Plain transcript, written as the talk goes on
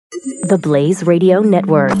the Blaze Radio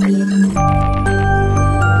Network.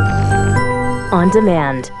 On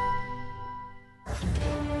demand.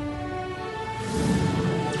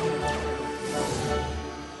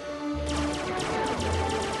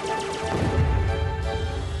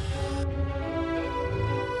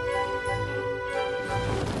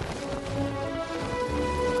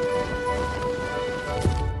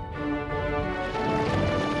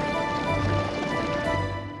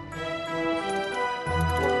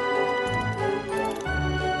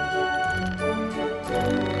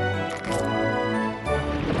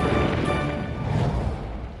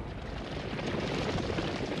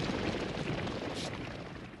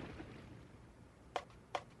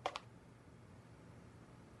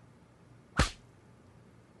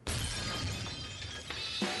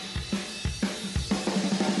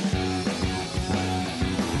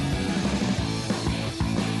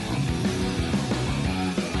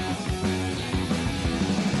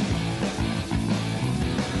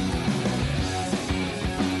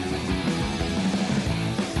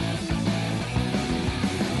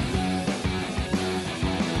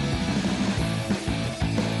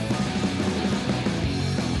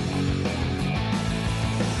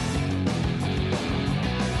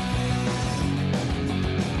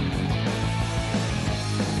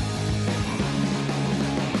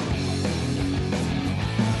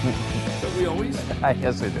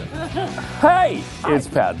 Yes, we do. Hey, it's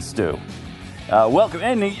Pat and Stu. Welcome,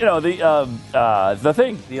 and the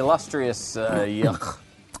thing, the illustrious,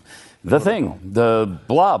 the thing, the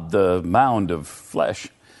blob, the mound of flesh.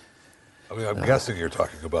 I mean, I'm guessing you're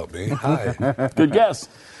talking about me. Hi. Good guess.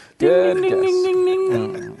 Good ding, guess. ding,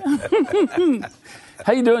 ding, ding, ding.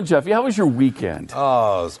 How you doing, Jeffy? How was your weekend?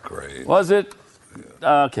 Oh, it was great. Was it?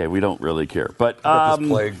 Okay, we don't really care, but this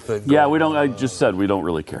plague thing. Yeah, we don't. I just said we don't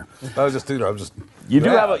really care. I was just, I'm just. You do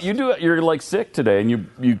have you're like sick today, and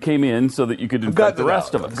you came in so that you could infect the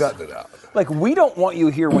rest of us. I've gotten it out. Like, we don't want you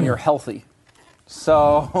here when you're healthy.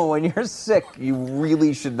 So when you're sick, you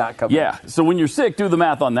really should not come. Yeah. So when you're sick, do the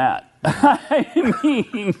math on that. I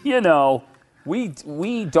mean,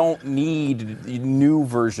 we don't need new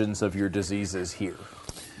versions of your diseases here.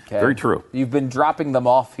 Okay? Very true. You've been dropping them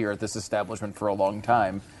off here at this establishment for a long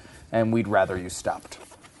time, and we'd rather you stopped.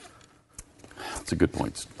 That's a good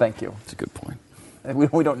point. Thank you. It's a good point.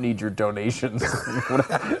 We don't need your donations.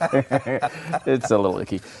 It's a little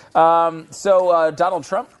icky. So Donald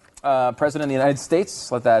Trump, President of the United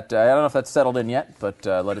States, I don't know if that's settled in yet, but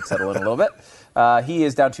let it settle in a little bit. He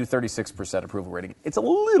is down to 36% approval rating. It's a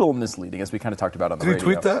little misleading, as we kind of talked about on the radio. Did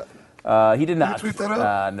he tweet that? He did not. Did he tweet that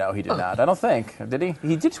out? No, he did not. I don't think. Did he?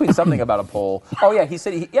 He did tweet something about a poll. Oh, yeah, he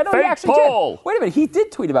said he Fake actually poll. did. Wait a minute. He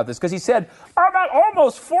did tweet about this because he said, I'm at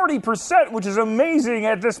almost 40%, which is amazing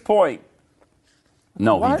at this point.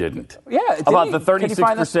 No, What? he didn't. Yeah, About the Can you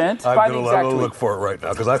find this? 36%? Find the I'm exact going to tweet. look for it right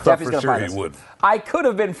now because I thought Jeffy's for gonna sure find he this. would. I could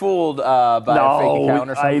have been fooled by a fake account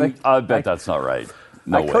or something. I bet that's not right.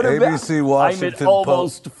 No I way. could have been. ABC I'm Washington at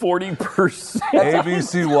almost 40%.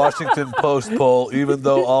 ABC Washington Post poll, even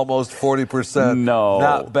though almost 40%, No.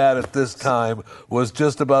 not bad at this time, was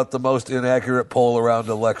just about the most inaccurate poll around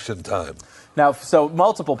election time. Now, so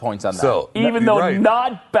multiple points on that. So, Even you're though right.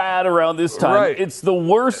 not bad around this time, Right. it's the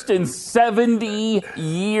worst in 70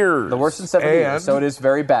 years. The worst in 70 years, And- so it is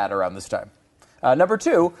very bad around this time. Number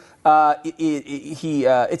two,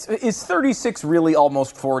 is 36 really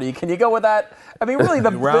almost 40? Can you go with that? I mean, really,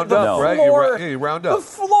 the round the up, floor, right? You round up. The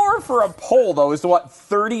floor for a poll, though, is what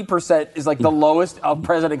 30% is like the lowest a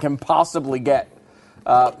president can possibly get.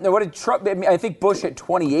 Now, what did Trump? I mean, I think Bush hit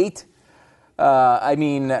 28.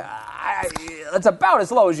 It's about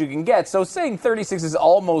as low as you can get. So saying 36 is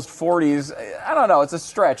almost 40 is, I don't know, it's a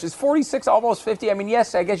stretch. Is 46 almost 50? I mean,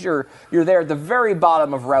 yes, I guess you're there at the very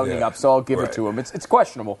bottom of rounding up, so I'll give it to him. It's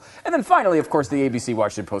questionable. And then finally, of course, the ABC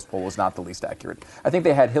Washington Post poll was not the least accurate. I think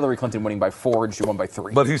they had Hillary Clinton winning by 4 and she won by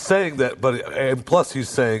 3. But he's saying that, and plus he's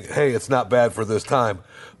saying, hey, it's not bad for this time.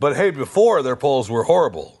 But hey, before their polls were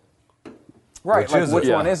horrible. Right, which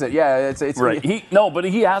Yeah. one is it? Yeah, it's Right. But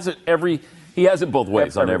he has it He has it both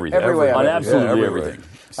ways on everything. Every way on on absolutely every way.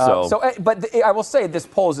 everything. But I will say this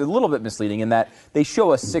poll is a little bit misleading in that they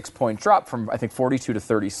show a 6-point drop from, I think, 42 to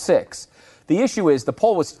 36. The issue is the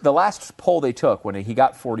last poll they took when he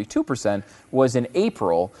got 42% was in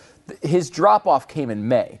April. His drop-off came in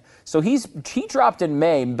May. So he dropped in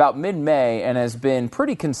May, about mid-May, and has been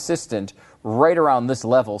pretty consistent right around this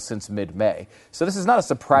level since mid-May. So this is not a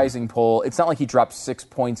surprising poll. It's not like he dropped 6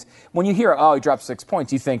 points. When you hear, he dropped 6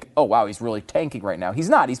 points, you think, oh, wow, he's really tanking right now. He's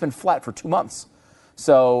not. He's been flat for 2 months.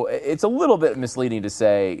 So it's a little bit misleading to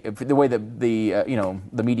say the way that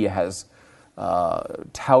the media has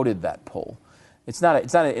touted that poll.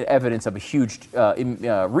 evidence of a huge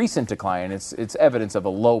recent decline. It's evidence of a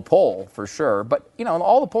low poll for sure. But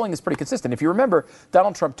all the polling is pretty consistent. If you remember,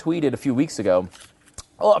 Donald Trump tweeted a few weeks ago,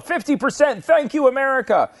 50%, thank you,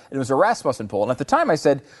 America. And it was a Rasmussen poll. And at the time I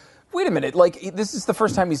said, wait a minute, this is the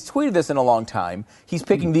first time he's tweeted this in a long time. He's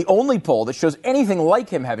picking the only poll that shows anything like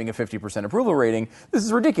him having a 50% approval rating. This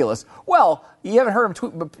is ridiculous. Well, you haven't heard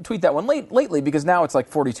him tweet that one lately because now it's like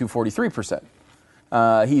 42, 43%.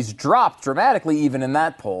 He's dropped dramatically even in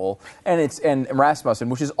that poll, and Rasmussen,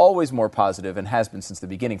 which is always more positive and has been since the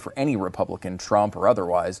beginning for any Republican, Trump or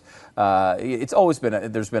otherwise. It's always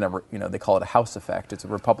been there's been they call it a house effect. It's a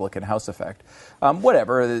Republican house effect.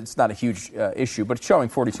 Whatever, it's not a huge issue, but showing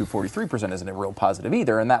 42, 43% isn't a real positive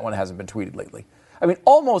either, and that one hasn't been tweeted lately. I mean,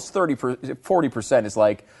 almost 40% is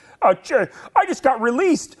like, I just got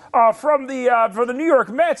released from for the New York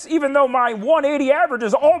Mets, even though my 180 average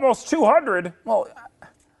is almost 200. Well,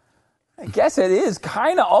 I guess it is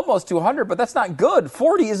kind of almost 200, but that's not good.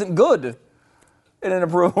 40 isn't good in an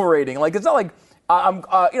approval rating. It's not like I'm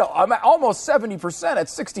at almost 70% at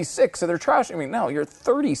 66, so they're trashing me. No, you're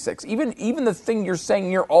 36. Even the thing you're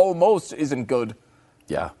saying you're almost isn't good.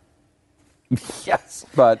 Yeah. Yes,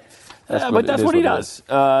 but. But that's what he does,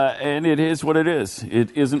 and it is what it is.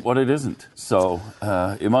 It isn't what it isn't. So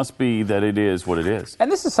it must be that it is what it is.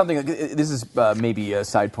 And this is something. This is maybe a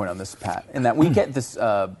side point on this, Pat, in that we get this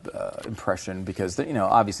impression because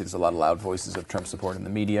obviously there's a lot of loud voices of Trump support in the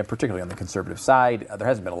media, particularly on the conservative side. There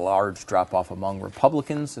hasn't been a large drop off among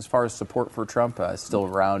Republicans as far as support for Trump. Still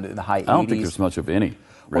around in the high 80s. I don't think there's much of any,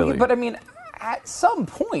 really. Well, but I mean, at some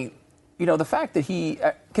point. The fact that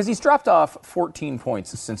because he's dropped off 14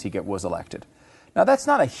 points since he was elected. Now, that's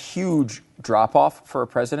not a huge drop-off for a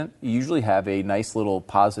president. You usually have a nice little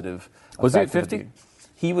positive. Was he at 50?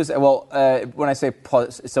 He was, when I say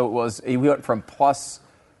plus, so he went from plus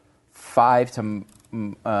 5 to, hold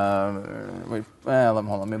on,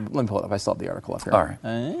 let me pull it up. I still have the article up here. All right.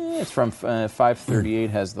 It's from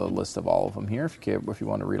 538, has the list of all of them here, if you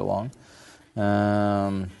want to read along.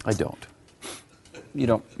 I don't. You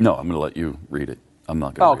don't? No, I'm going to let you read it. I'm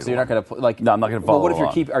not going to. Oh, because you're not going to No, I'm not going to follow. Well,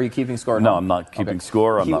 what if are you keeping score? At no, home? I'm not keeping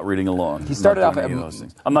score. I'm not reading along. He started off. Those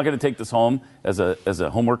things. I'm not going to take this home as a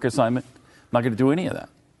homework assignment. I'm not going to do any of that.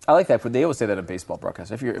 I like that, but they always say that in baseball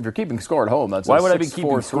broadcasts. If you're keeping score at home, that's why a would I be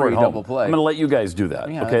keeping score at home? Double play. I'm going to let you guys do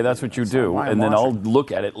that. Yeah, okay, that's what you do, and then I'll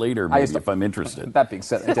look at it later, maybe if I'm interested. That being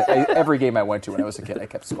said, every game I went to when I was a kid, I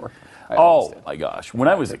kept score. Oh my gosh, when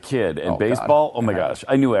I was a kid in baseball, oh my gosh,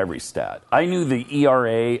 I knew every stat. I knew the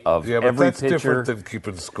ERA of every pitcher. Yeah, but that's different than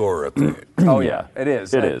keeping score at the game. Oh yeah, it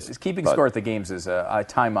is. It is. Keeping score at the games is a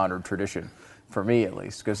time-honored tradition. For me, at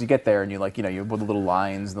least, because you get there and you you put the little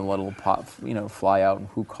lines and the little pop, fly out and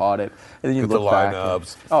who caught it, and then you Get look the back.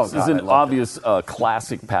 lineups. This is an obvious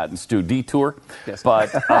classic Pat and Stu detour, yes.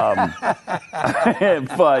 But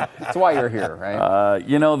that's why you're here, right?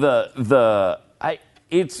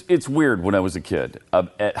 It's weird when I was a kid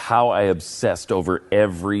at how I obsessed over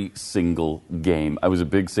every single game. I was a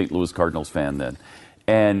big St. Louis Cardinals fan then,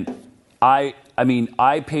 and I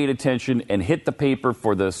paid attention and hit the paper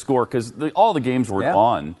for the score because all the games were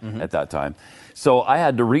on at that time. So I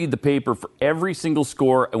had to read the paper for every single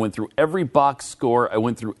score. I went through every box score. I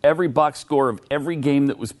went through every box score of every game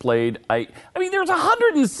that was played. There's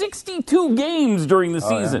 162 games during the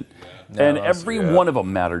season. Yeah, and every one of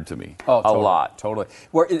them mattered to me a lot. Totally.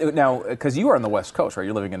 Now, because you were on the West Coast, right?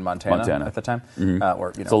 You're living in Montana at the time?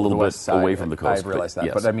 Mm-hmm. It's a little bit away from the coast. I realize that.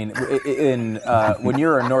 Yes. But I mean, when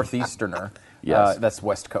you're a Northeasterner, that's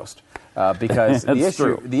West Coast. Because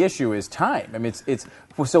the issue is time. I mean,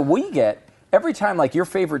 so we get... Every time, your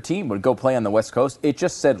favorite team would go play on the West Coast, it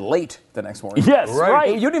just said late the next morning. Yes,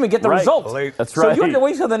 right. You didn't even get the results. Late. That's right. So you had to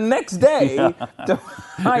wait till the next day. You're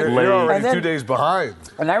already 2 days behind.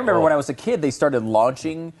 And I remember when I was a kid, they started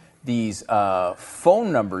launching these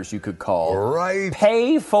phone numbers you could call. Right.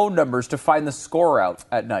 Pay phone numbers to find the score out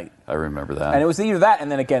at night. I remember that. And it was either that,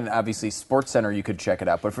 and then again, obviously, SportsCenter, you could check it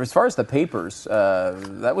out. But as far as the papers,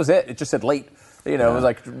 that was it. It just said late. It was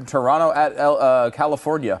like Toronto at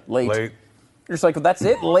California, late. You're just like, well, that's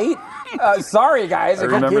it, late? Sorry, guys, I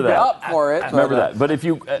couldn't keep you up for it. I remember that. But if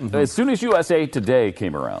you, as soon as USA Today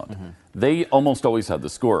came around, they almost always had the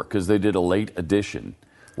score because they did a late edition,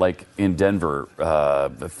 like in Denver,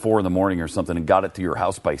 at 4 in the morning or something, and got it to your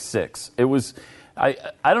house by 6. It was, I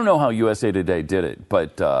don't know how USA Today did it,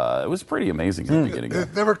 but it was pretty amazing at the beginning.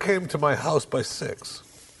 It never came to my house by 6.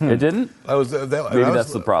 It didn't? Maybe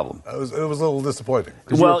that's the problem. It was a little disappointing.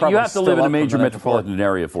 Well, you have to live in a up major from the night before. metropolitan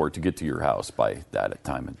area for it to get to your house by that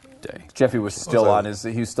time of day. Jeffy was still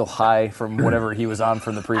he was still high from whatever he was on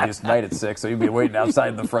from the previous night at 6, so he'd be waiting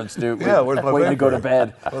outside the front stoop, Yeah, where's my waiting to go to bakery?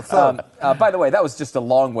 bed. What's up? By the way, that was just a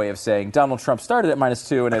long way of saying Donald Trump started at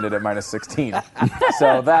 -2 and ended at -16.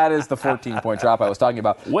 So that is the 14-point drop I was talking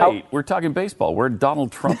about. Wait, we're talking baseball. Where'd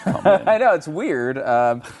Donald Trump come in? I know, it's weird.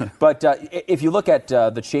 But if you look at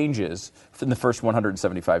the changes in the first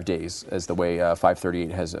 175 days, as the way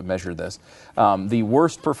 538 has measured this, the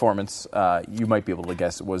worst performance, you might be able to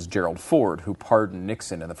guess, was Gerald Ford, who pardoned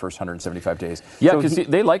Nixon in the first 175 days. Yeah, So because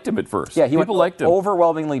they liked him at first. yeah, he People went liked him.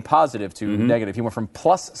 overwhelmingly positive to negative. He went from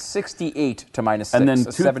 +68 to -6, And then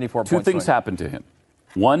a 74 two point things swing. happened to him.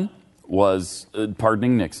 One was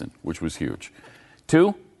pardoning Nixon, which was huge.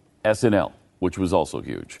 Two, SNL, which was also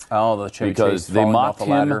huge. Oh, the Chevy because Chase they falling mocked off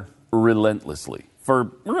the him ladder. relentlessly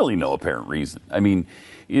for really no apparent reason. I mean,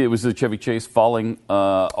 it was the Chevy Chase falling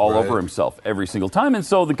all over himself every single time, and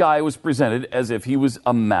so the guy was presented as if he was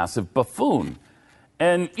a massive buffoon.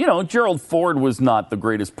 And, you know, Gerald Ford was not the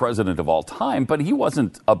greatest president of all time, but he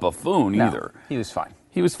wasn't a buffoon No, either. he was fine.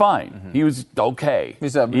 He was fine. He was okay. He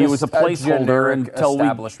was a placeholder generic until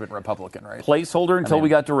establishment Republican, right? Placeholder until we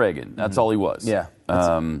got to Reagan. That's all he was. Yeah,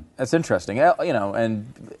 that's interesting. You know, and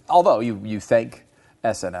although you thank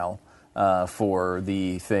SNL for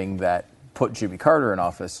the thing that put Jimmy Carter in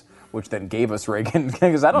office, which then gave us Reagan,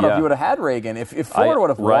 because I don't know if you would have had Reagan. If Ford would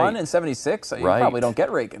have won in '76, you probably don't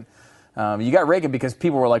get Reagan. You got Reagan because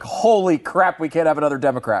people were like, holy crap, we can't have another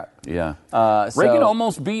Democrat. Yeah. So- Reagan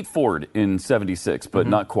almost beat Ford in '76, but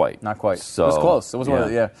not quite. Not quite. So, it was close. It was one of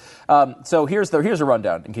the, so here's a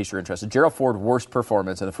rundown in case you're interested. Gerald Ford, worst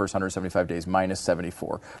performance in the first 175 days,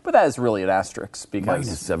 -74. But that is really an asterisk because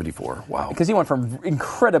 -74. Wow. because he went from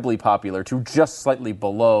incredibly popular to just slightly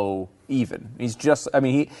below even. He's just, I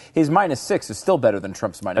mean, his -6 is still better than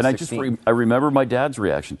Trump's -16. And I remember my dad's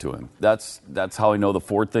reaction to him. That's how I know the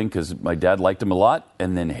Ford thing, because my dad liked him a lot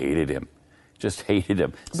and then hated him. Just hated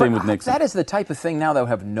him. Same with Nixon. That is the type of thing now that would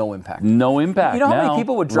have no impact. No impact. You know how now. many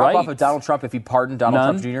people would drop Right. off of Donald Trump if he pardoned Donald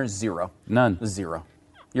None. Trump Jr.? Zero. None. Zero.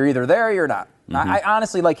 You're either there or you're not. I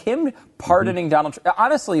honestly, like him pardoning Donald Trump.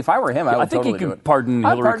 Honestly, if I were him, I would think totally he do could it. pardon I'd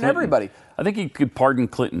Hillary pardon Clinton. everybody. I think he could pardon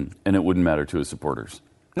Clinton, and it wouldn't matter to his supporters.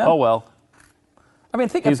 No. Oh, well. I mean,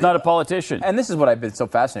 think He's not a politician. And this is what I've been so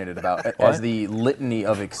fascinated about, as the litany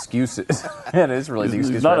of excuses. And it is really the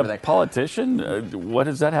excuse He's for not everything. a politician? What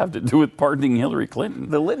does that have to do with pardoning Hillary Clinton?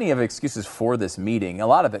 The litany of excuses for this meeting, a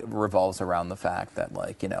lot of it revolves around the fact that,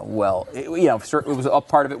 like, it was a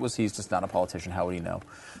part of it was he's just not a politician. How would he know?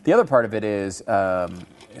 The other part of it is,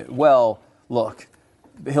 look,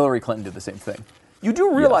 Hillary Clinton did the same thing. You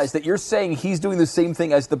do realize that you're saying he's doing the same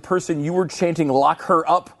thing as the person you were chanting "lock her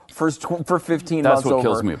up" for 15 months over. That's what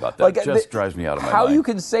kills me about that. Just drives me out of my How mind. you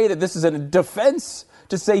can say that this is a defense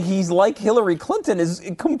to say he's like Hillary Clinton is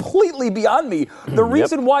completely beyond me. The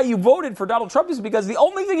reason why you voted for Donald Trump is because the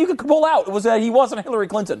only thing you could pull out was that he wasn't Hillary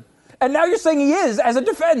Clinton. And now you're saying he is as a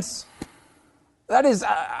defense. That is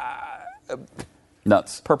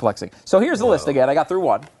Nuts. perplexing. So here's the list again. I got through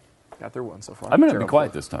one. So far. I'm going to be Gerald quiet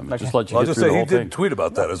Ford. this time. Okay. Just let you I'll get just through say the he whole did thing. tweet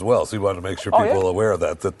about that as well, so he wanted to make sure Oh, people yeah? are aware of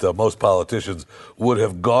that most politicians would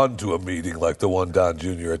have gone to a meeting like the one Don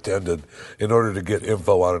Jr. attended in order to get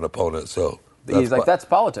info on an opponent. So He's like, that's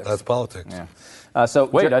politics. That's politics. Yeah. So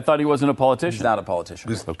Wait, I thought he wasn't a politician. he's not a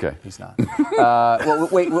politician. Okay. He's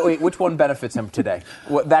not. Wait. Which one benefits him today?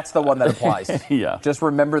 That's the one that applies. Yeah. Just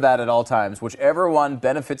remember that at all times. Whichever one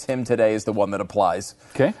benefits him today is the one that applies.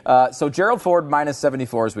 Okay. So Gerald Ford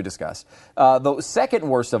 -74, as we discussed. The second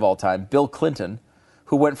worst of all time, Bill Clinton,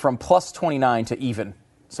 who went from +29 to even,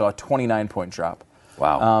 so a 29-point drop.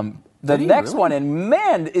 Wow. The Did he next really? one, and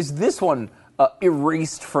man, is this one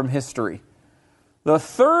erased from history. The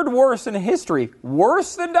third worst in history,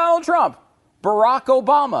 worse than Donald Trump, Barack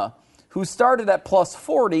Obama, who started at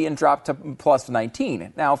 +40 and dropped to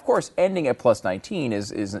 +19. Now, of course, ending at +19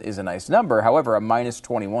 is a nice number. However, a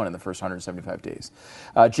 -21 in the first 175 days.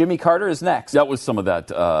 Jimmy Carter is next. That was some of that,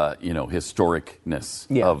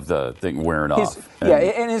 historicness of the thing wearing off.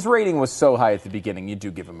 And his rating was so high at the beginning, you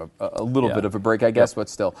do give him a little bit of a break, I guess, but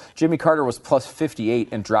still. Jimmy Carter was +58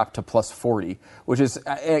 and dropped to +40, which is,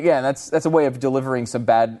 again, that's a way of delivering some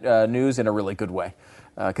bad news in a really good way.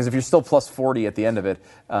 Because if you're still +40 at the end of it,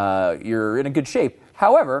 you're in a good shape.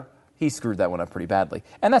 However, he screwed that one up pretty badly.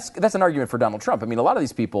 And that's an argument for Donald Trump. I mean, a lot of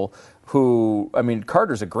these people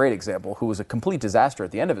Carter's a great example, who was a complete disaster at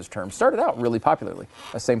the end of his term, started out really popularly.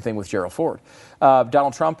 Same thing with Gerald Ford.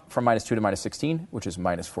 Donald Trump from -2 to -16, which is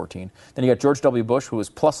 -14. Then you got George W. Bush, who was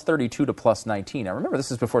 +32 to +19. Now remember,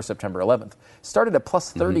 this is before September 11th. Started at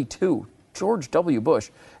 +32. George W. Bush,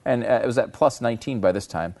 and it was at +19 by this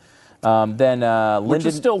time. Then Lyndon, which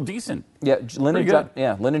is still decent. Yeah,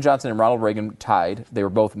 Lyndon Johnson and Ronald Reagan tied. They were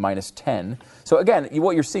both -10. So again,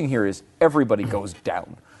 what you're seeing here is everybody goes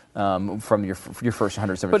down from your first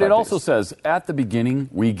 175 But it also days. says at the beginning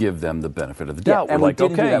we give them the benefit of the doubt. and We're we like,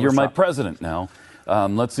 didn't do okay, that with you're my Trump. president now.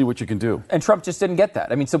 Let's see what you can do. And Trump just didn't get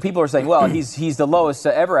that. I mean, so people are saying, well, he's the lowest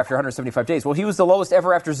ever after 175 days. Well, he was the lowest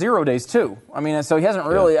ever after 0 days, too. I mean, so he hasn't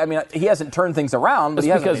really, he hasn't turned things around. But It's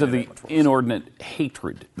he hasn't because of made the it much worse. inordinate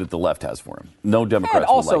hatred that the left has for him. No Democrats And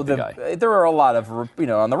also, would like the guy. there are a lot of,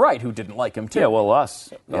 on the right who didn't like him, too. Yeah, well,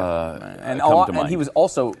 us. And come to mind. he was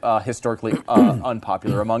also historically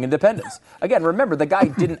unpopular among independents. Again, remember, the guy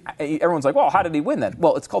didn't, everyone's like, well, how did he win then?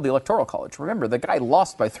 Well, it's called the Electoral College. Remember, the guy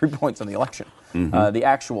lost by 3 points in the election. The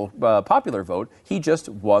actual popular vote, he just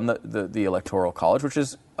won the Electoral College, which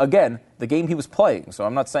is, again, the game he was playing. So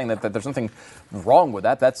I'm not saying that there's nothing wrong with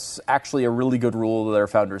that. That's actually a really good rule that our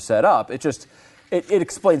founders set up. It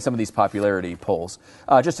explains some of these popularity polls.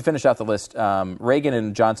 Just to finish out the list, Reagan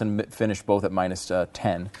and Johnson finished both at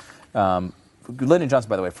 -10. Lyndon Johnson,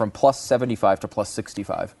 by the way, from +75 to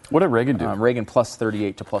 +65. What did Reagan do? Reagan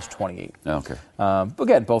 +38 to +28. Okay.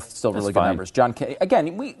 Again, both still really good fine. numbers. John Kennedy,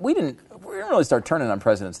 again, we didn't really start turning on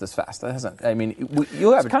presidents this fast. That hasn't. I mean,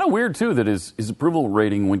 you have It's kind of weird, too, that his approval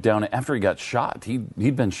rating went down after he got shot.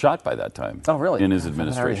 He'd been shot by that time. Oh, really? In his That already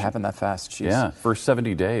administration. happened that fast. Jeez. Yeah, for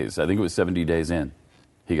 70 days. I think it was 70 days in.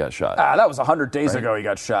 He got shot. That was 100 days ago he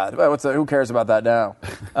got shot. Well, who cares about that now?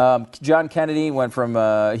 John Kennedy went from,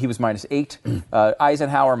 he was -8.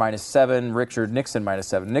 Eisenhower -7. Richard Nixon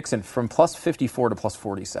 -7. Nixon from +54 to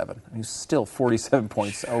 +47. He was still 47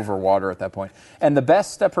 points over water at that point. And the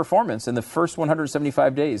best performance in the first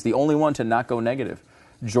 175 days, the only one to not go negative,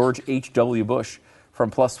 George H.W. Bush from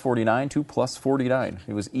 +49 to +49.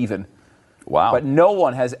 He was even. Wow. But no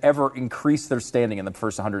one has ever increased their standing in the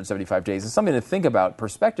first 175 days. It's something to think about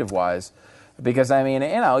perspective-wise, because, I mean,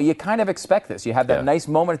 you kind of expect this. You have that nice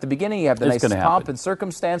moment at the beginning. You have the It's nice gonna pomp happen. and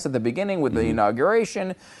circumstance at the beginning with the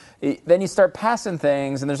inauguration. Then you start passing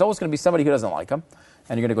things, and there's always going to be somebody who doesn't like them,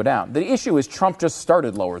 and you're going to go down. The issue is Trump just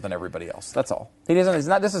started lower than everybody else. That's all.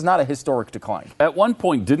 This is not a historic decline. At one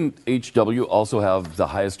point, didn't H.W. also have the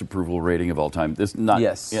highest approval rating of all time?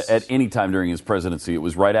 Yes. At any time during his presidency. It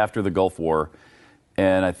was right after the Gulf War,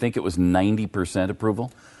 and I think it was 90%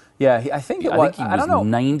 approval. Yeah, I think it was. I think he was don't know.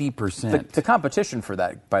 90%. The competition for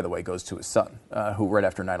that, by the way, goes to his son, who right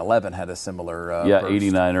after 9/11 had a similar burst.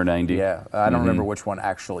 89 or 90. Yeah, I don't remember which one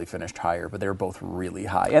actually finished higher, but they were both really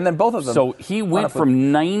high. And then both of them. So he went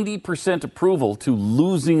from 90% approval to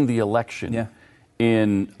losing the election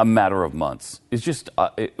in a matter of months. It's just,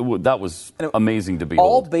 that was amazing to behold.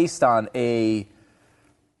 all based on a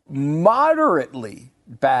moderately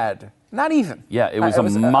bad. Not even. Yeah, it was a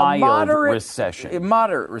mild recession. A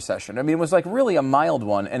moderate recession. I mean, it was like really a mild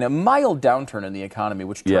one and a mild downturn in the economy,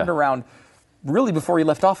 which turned around really before he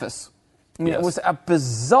left office. I mean, it was a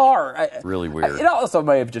bizarre. Really weird. It also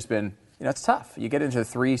may have just been, it's tough. You get into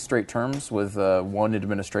 3 straight terms with one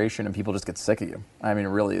administration and people just get sick of you. I mean,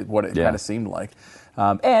 really what it kind of seemed like.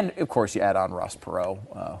 And, of course, you add on Ross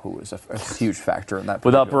Perot, who was a huge factor in that.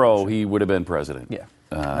 Without Perot, he would have been president. Yeah.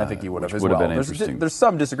 I think he would have as would have well. been interesting. There's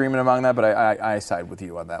some disagreement among that, but I side with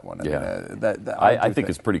you on that one. I think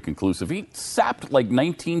it's pretty conclusive. He sapped like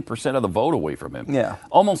 19% of the vote away from him. Yeah.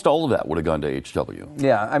 Almost all of that would have gone to H.W.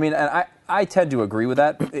 Yeah, I mean, and I tend to agree with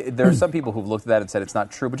that. There are some people who've looked at that and said it's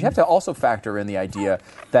not true, but you have to also factor in the idea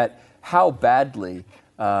that how badly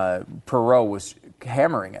Perot was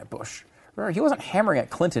hammering at Bush. Remember, he wasn't hammering at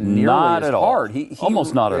Clinton nearly Not as at all. hard.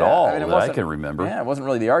 Almost not at all, it that I wasn't- can remember. Yeah, it wasn't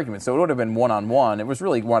really the argument. So it would have been 1-on-1. It was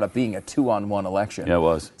really wound up being a 2-on-1 election. Yeah, it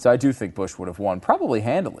was. So I do think Bush would have won, probably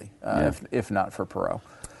handily, if not for Perot.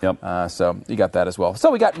 Yep. So you got that as well.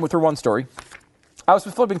 So we got through one story. I was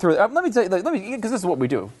flipping through. Let me tell you, because this is what we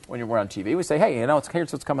do when we're on TV. We say, hey,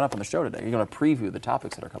 here's what's coming up on the show today. You're going to preview the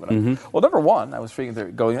topics that are coming up. Well, number one, I was figuring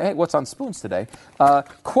through, going, hey, what's on Spoons today?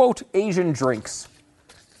 Quote, Asian drinks.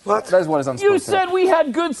 What? That is what is on Spoons You today. said we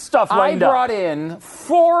had good stuff I lined up. brought in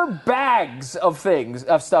 4 bags of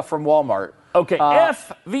stuff from Walmart. Okay,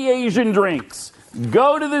 F the Asian drinks.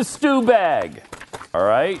 Go to the stew bag. All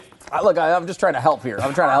right? Look, I'm just trying to help here.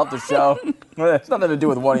 I'm trying to help the show. It's nothing to do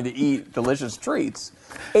with wanting to eat delicious treats.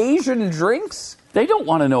 Asian drinks? They don't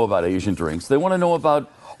want to know about Asian drinks. They want to know about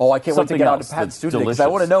Oh, I can't wait to something get out else to Pat's that's studio because I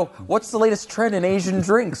want to delicious. know what's the latest trend in Asian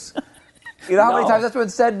drinks. You know how many No. times that's been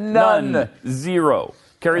said? None. Zero.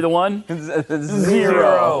 Carry the one.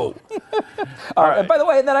 Zero. All right. And by the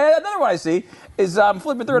way, another one I see is I'm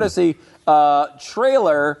flipping through it. I see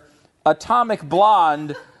trailer Atomic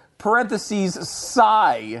Blonde parentheses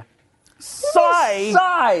Psy. Sigh.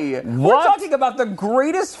 Sigh. We're What? talking about the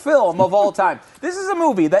greatest film of all time. This is a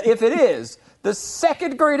movie that, if it is the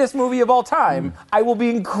second greatest movie of all time, I will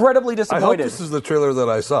be incredibly I hope disappointed. this is the trailer that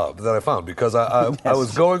I found because I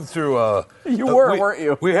was going through. You were, weren't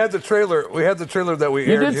you? We had the trailer. We had the trailer that we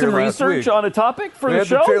You aired did here some last research week. on a topic for We the had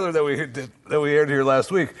show. the trailer that we aired here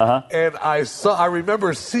last week, and I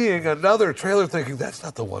remember seeing another trailer, thinking that's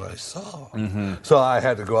not the one I saw. So I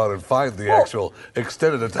had to go out and find the actual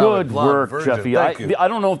extended Atomic Good Blonde work, version. Jeffy. Thank you. I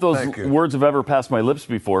don't know if those Thank you. words have ever passed my lips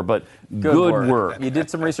before, but good work. You did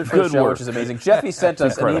some research for the Good show, work. which is amazing. Jeffy sent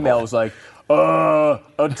us an incredible. email. It was like,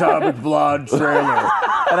 Atomic Blonde trailer.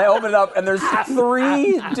 And I opened it up, and there's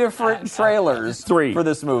 3 different trailers for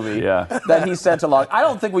this movie that he sent along. I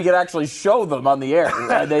don't think we could actually show them on the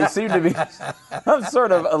air. They seem to be some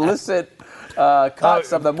sort of illicit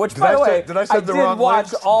cuts of them, which, by the way, did I send the wrong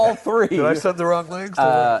watch links? all 3. Did I send the wrong links?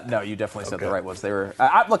 No, you definitely sent the right ones. They were.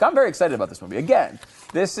 Look, I'm very excited about this movie. Again,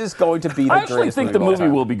 this is going to be the I actually greatest think the movie of all movie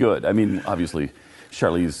time. will be good. I mean, obviously,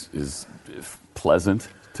 Charlize is pleasant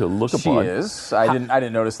to look She upon. is. I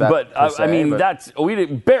didn't notice that. But per se, I mean, but- we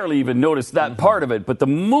didn't barely even notice that part of it. But the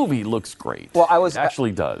movie looks great. Well, It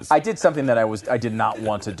actually does. I did something that I did not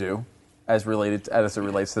want to do, as it relates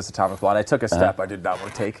to this Atomic Blonde. I took a step I did not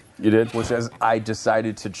want to take. You did? Which is I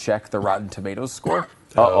decided to check the Rotten Tomatoes score.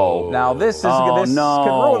 Uh-oh. Now this Oh, could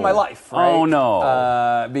no. ruin my life. Right? Oh,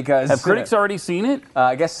 no. Because Have critics already seen it?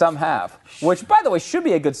 I guess some have. Which, by the way, should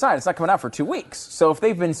be a good sign. It's not coming out for 2 weeks. So if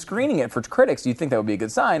they've been screening it for critics, you'd think that would be a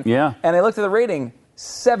good sign. Yeah. And I looked at the rating,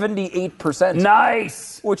 78%.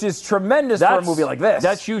 Nice. Which is tremendous for a movie like this.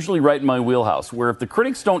 That's usually right in my wheelhouse, where if the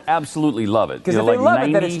critics don't absolutely love it, 'Cause you if know, they like love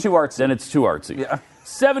it, 90, then it's too artsy. Then it's too artsy. Yeah.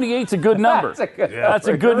 78's a good number. That's a good That's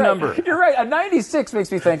a number. good You're right. number. You're right. A 96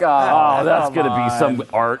 makes me think, Oh, that's come going to be on. some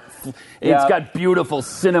art. It's Yeah. got beautiful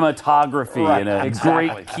cinematography Right, and a exactly.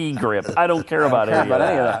 great key grip. I don't care about care any about of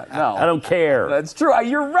any of that. that, no. I don't care. That's true.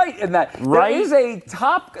 You're right in that. Right?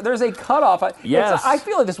 There's a cutoff. Yes. I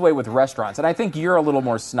feel this way with restaurants, and I think you're a little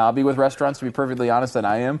more snobby with restaurants, to be perfectly honest, than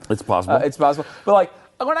I am. It's possible. It's possible. But like,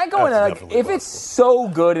 when I go in, That's like, definitely if it's so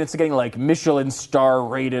good and it's getting like Michelin star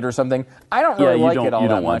rated or something, I don't really you like don't- it all you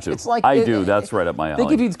that don't want much. to. It's like I do. That's right up my They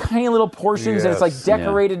alley. give you these tiny little portions, and it's like Yes.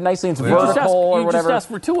 decorated nicely. And it's You just vertical ask- or you whatever. just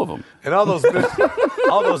ask for 2 of them. And all those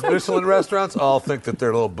Michelin restaurants all think that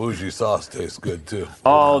their little bougie sauce tastes good too.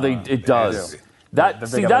 Oh, it does. do. They're big on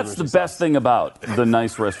the That's the bougie best thing about the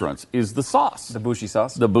nice restaurants is the sauce. The bougie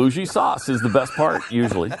sauce. The bougie sauce is the best part,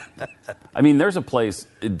 usually. I mean, there's a place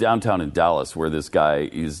downtown in Dallas where this guy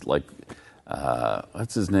is like,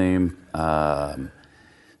 what's his name? I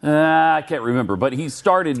can't remember, but he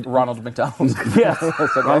started. Ronald McDonald. Yes,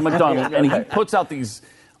 Ronald McDonald, and he puts out these.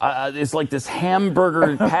 It's like this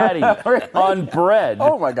hamburger patty on bread.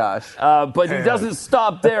 Oh my gosh. But he doesn't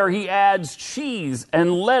stop there. He adds cheese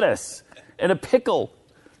and lettuce and a pickle.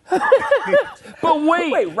 But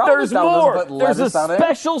wait, Wait, Ronald there's McDonald more. doesn't put There's a lettuce on it?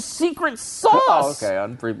 special secret sauce. Oh, okay.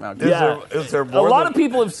 Okay. Is there a more lot than- of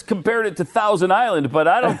people have compared it to Thousand Island, but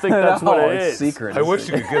I don't think that's what No, it it's is. secret. I wish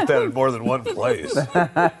you could get that in more than one place.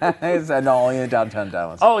 It's only in downtown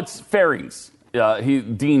Dallas. Oh, it's Fairings.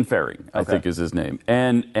 Dean Faring, I think, is his name,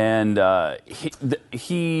 and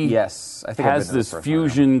he Yes, I think I've has been to this this restaurant.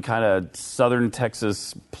 fusion kind of Southern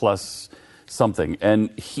Texas plus something, and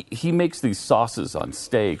he makes these sauces on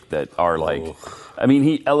steak that are like, I mean,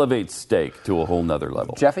 he elevates steak to a whole nother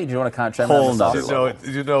level. Jeffy, do you want to chime in on Whole the nother sauce?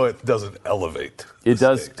 You know it doesn't elevate. It the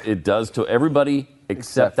does. steak. It does to everybody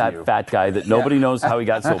except that you. fat guy that nobody knows how he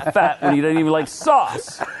got so fat when he didn't even like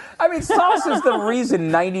sauce. I mean, sauce is the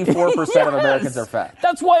reason 94% of Americans are fat.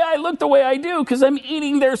 That's why I look the way I do, because I'm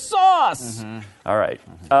eating their sauce. Mm-hmm. All right.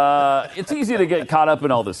 It's easy to get caught up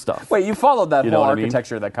in all this stuff. Wait, you followed that You know whole what I mean?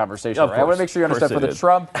 architecture of that conversation, Of right? I want course. to make sure you Of understand for course the I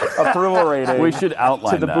Trump approval rating. We should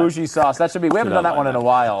outline to the that. bougie sauce. That should be. We haven't done that one in a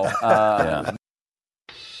while. Yeah.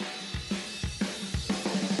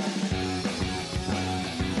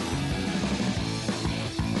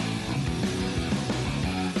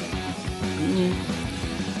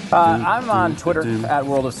 I'm on Twitter at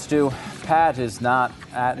World of Stew. Pat is not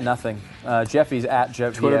at nothing. Jeffy's at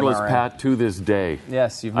Jeff. Twitterless VMRN. Pat to this day.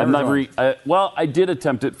 Yes, you've I've never. never. Well, I did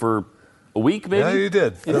attempt it for a week, maybe. Yeah, you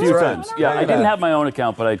did. A That's few right. times. Yeah, I didn't have my own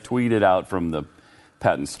account, but I tweeted out from the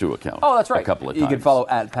Pat and Stu account. Oh, that's right. A couple of you times. can follow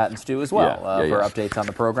at Pat and Stu as well Yeah, for updates on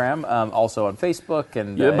the program. Also on Facebook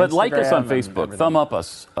and but like us on Instagram Facebook. and Thumb up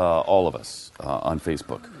us, all of us, on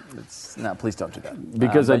Facebook. No, please don't do that.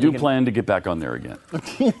 Because I but do plan to get back on there again.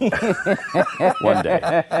 One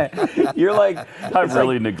day. You're like... I've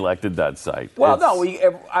really neglected that site. Well, It's-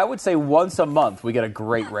 no, I would say once a month we get a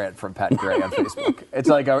great rant from Pat Gray on Facebook. It's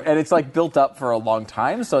like, and it's like built up for a long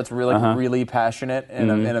time, so it's really, really passionate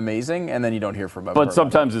and, and amazing, and then you don't hear from him. But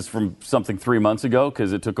sometimes it's from something 3 months ago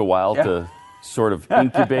because it took a while to sort of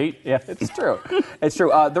incubate. Yeah, it's true. It's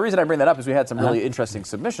true. The reason I bring that up is we had some really interesting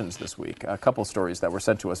submissions this week. A couple stories that were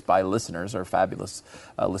sent to us by listeners, our fabulous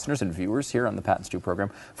listeners and viewers here on the Pat and Stu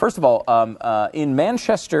program. First of all, in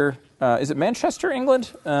Manchester, is it Manchester,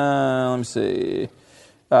 England? Let me see.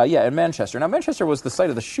 Yeah, in Manchester. Now, Manchester was the site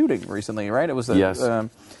of the shooting recently, right? It was the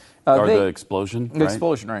the explosion. The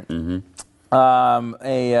explosion, right?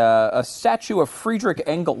 A statue of Friedrich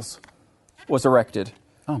Engels was erected.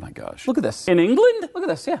 Oh my gosh! Look at this. In England? Look at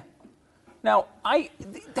this. Yeah. Now,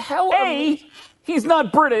 how? A, he's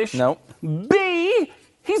not British. No. B,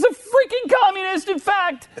 he's a freaking communist. In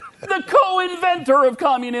fact, the co-inventor of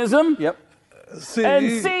communism. Yep. See,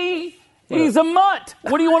 And C, he's a mutt.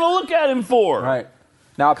 What do you want to look at him for? Right.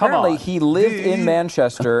 Now, apparently, on. he lived in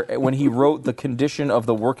Manchester when he wrote The Condition of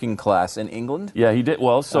the Working Class in England. Yeah, he did.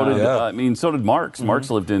 Well, so did so did Marx. Mm-hmm. Marx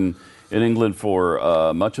lived in England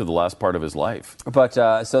for much of the last part of his life. But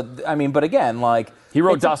but again, like He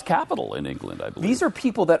wrote Das Kapital in England, I believe. these are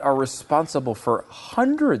people that are responsible for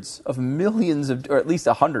hundreds of millions of, or at least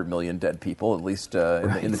 100 million dead people, at least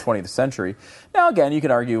in the 20th century. Now, again, you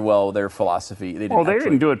could argue, well, their philosophy. They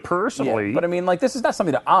didn't do it personally. Yeah, but I mean, like, this is not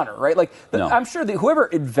something to honor, right? Like, No. I'm sure that whoever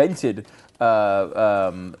invented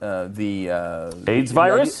AIDS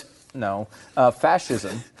virus? No,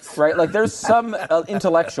 fascism, right? Like, there's some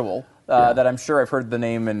intellectual that I'm sure I've heard the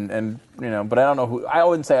name and but I don't know who. I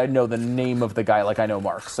wouldn't say I know the name of the guy like I know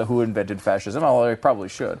Marx. So who invented fascism? Although I probably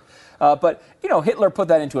should. But Hitler put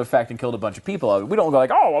that into effect and killed a bunch of people. We don't go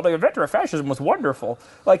like, oh, well, the inventor of fascism was wonderful.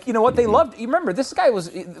 Like, you know what? They loved. You remember, this guy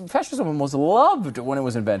fascism was loved when it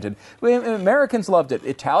was invented. Americans loved it.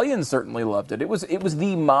 Italians certainly loved it. It was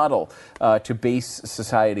the model to base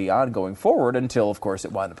society on going forward until, of course,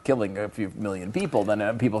 it wound up killing a few million people.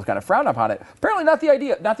 Then people kind of frowned upon it. Apparently, not the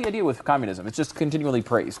idea with communism. It's just continually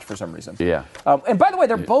praised for some reason. Yeah. And by the way,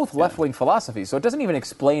 they're both left-wing philosophies, so it doesn't even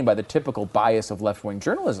explain by the typical bias of left-wing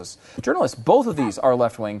journalists. Both of these are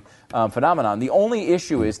left-wing phenomenon. The only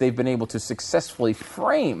issue is they've been able to successfully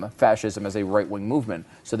frame fascism as a right-wing movement,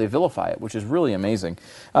 so they vilify it, which is really amazing.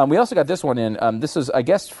 We also got this one in. This is, I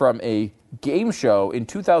guess, from a game show in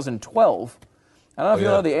 2012. I don't know if you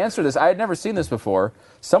know the answer to this. I had never seen this before.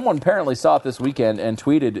 Someone apparently saw it this weekend and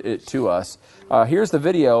tweeted it to us. Here's the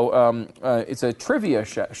video. It's a trivia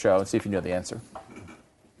show. Let's see if you know the answer.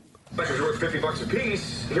 Questions are worth $50 a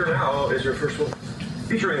piece. Here now is your first one.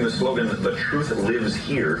 Featuring the slogan, "The Truth Lives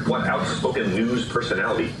Here," what outspoken news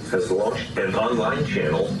personality has launched an online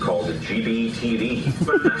channel called GBTV?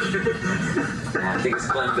 I think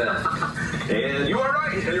it's Glenn Beck. And you are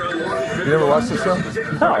right. And you're on You never watched this show?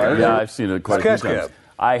 Yeah, I've seen it quite a few Cash times. Cab.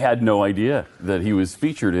 I had no idea that he was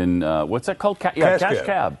featured in, what's that called? Cash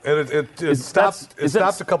Cab. And it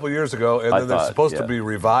stopped a couple years ago, and then they're supposed to be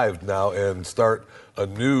revived now and start a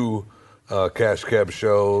new Cash Cab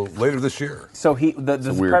show later this year. So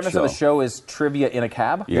the premise of the show is trivia in a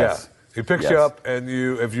cab? Yes. Yeah. He picks you up, and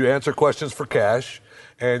if you answer questions for cash,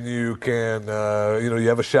 and you can, you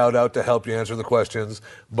have a shout out to help you answer the questions,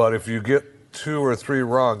 but if you get 2 or 3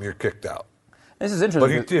 wrong, you're kicked out. This is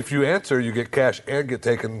interesting. But if you answer, you get cash and get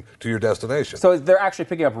taken to your destination. So they're actually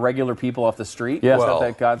picking up regular people off the street? Yeah. Is Well,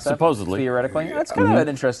 that concept? supposedly. Theoretically? That's kind of an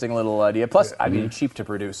interesting little idea. Plus, I mean, cheap to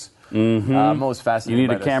produce. Most You fascinating.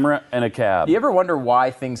 need a camera and a cab. Do you ever wonder why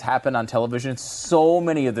things happen on television? So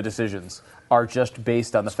many of the decisions are just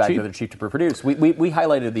based on the fact that they're cheap to produce. We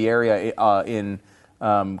highlighted the area in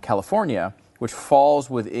California, which falls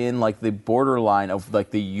within like the borderline of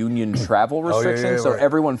like the union travel restrictions. So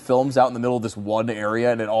everyone films out in the middle of this one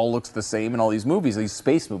area, and it all looks the same in all these movies, these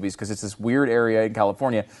space movies, because it's this weird area in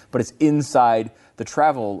California, but it's inside the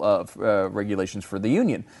travel regulations for the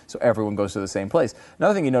union. So everyone goes to the same place.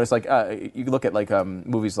 Another thing you notice, like you look at like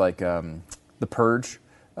movies like The Purge,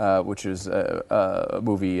 which is a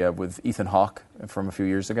movie with Ethan Hawke from a few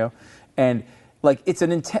years ago, and like it's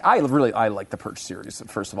an I like the Purge series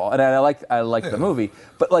first of all, and I like the movie,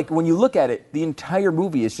 but like when you look at it, the entire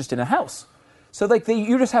movie is just in a house. So like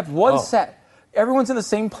you just have one set. everyone's in the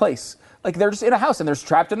same place. Like, they're just in a house, and they're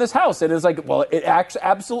trapped in this house. And it's like, well, it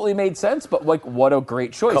absolutely made sense, but, like, what a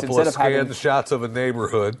great choice. Couple of scanned shots of a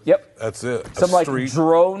neighborhood. Yep. That's it. Some, like,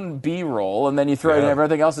 drone B-roll, and then you throw in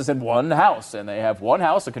everything else is in one house. And they have one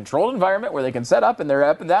house, a controlled environment where they can set up, and they're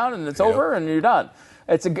up and down, and it's over, and you're done.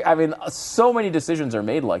 So many decisions are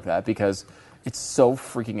made like that because it's so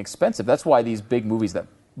freaking expensive. That's why these big movies that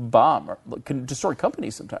bomb can destroy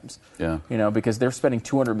companies sometimes. Yeah. Because they're spending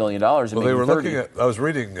 $200 million. Well, they were looking at. I was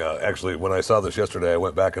reading actually when I saw this yesterday. I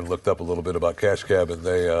went back and looked up a little bit about Cash Cab, and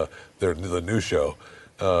the new show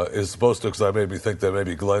is supposed to. Because I made me think that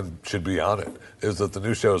maybe Glenn should be on it. Is that the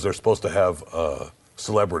new show is they're supposed to have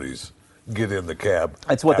celebrities get in the cab.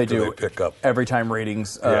 That's what they after do. They pick up every time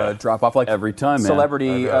ratings drop off. Like every time, man.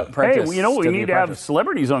 Celebrity Apprentice. Hey, we need to have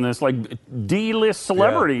celebrities on this, like D-list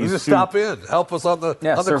celebrities. You just stop in, help us on the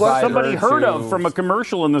question. Somebody heard of from a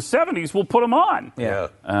commercial in the 70s. We'll put them on. Yeah.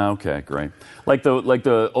 Okay, great. Like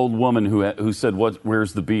the old woman who said,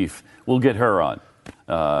 "Where's the beef?" We'll get her on.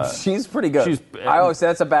 She's pretty good. I always say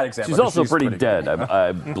that's a bad example. She's also pretty dead,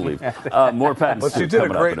 I believe. More patents. But she did a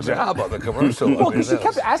great job on the commercial. Well, because she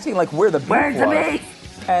kept asking like where the beef was.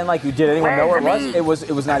 And like, did anyone know where it was?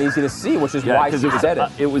 It was not easy to see, which is why she said it.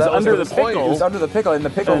 It was under the pickle. It was under the pickle, and the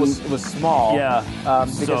pickle was small. Yeah.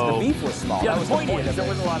 Because the beef was small. Yeah, that was the point is there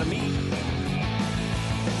wasn't a lot of meat.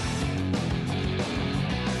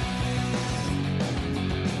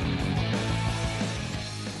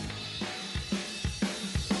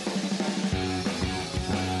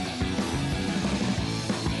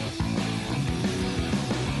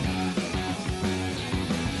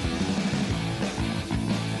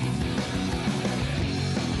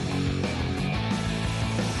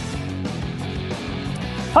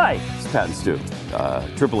 Hi, it's Pat and Stu.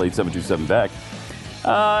 888-727-BECK.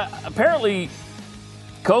 Apparently,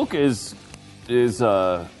 Coke is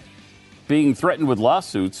being threatened with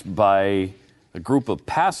lawsuits by a group of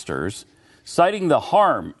pastors, citing the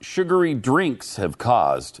harm sugary drinks have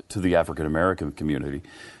caused to the African American community.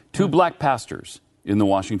 Two black pastors in the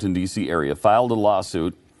Washington, D.C. area filed a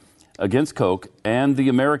lawsuit against Coke and the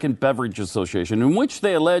American Beverage Association, in which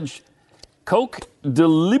they allege Coke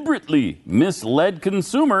deliberately misled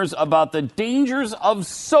consumers about the dangers of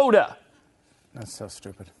soda. That's so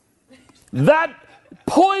stupid. That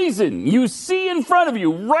poison you see in front of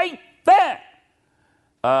you right there,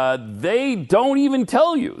 they don't even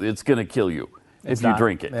tell you it's going to kill you if you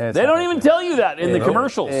drink it. They don't even tell you that in the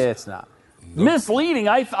commercials. It's not. Misleading.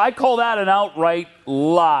 I call that an outright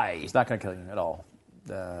lie. It's not going to kill you at all.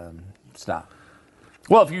 It's not.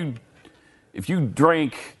 Well, if you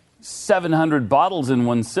drank 700 bottles in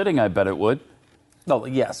one sitting, I bet it would. No,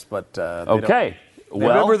 yes, but okay. Well,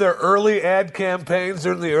 remember their early ad campaigns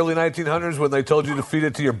during the early 1900s when they told you to feed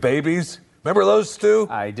it to your babies? Remember those, Stu?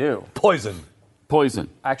 I do. Poison.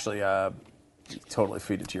 Actually, totally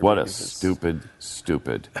feed it to your what babies. Stupid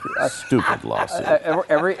lawsuit.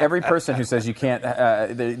 Every person who says you can't,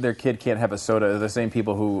 their kid can't have a soda, are the same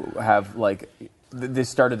people who have like. They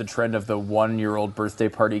started the trend of the 1-year-old birthday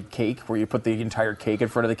party cake, where you put the entire cake in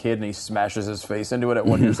front of the kid and he smashes his face into it at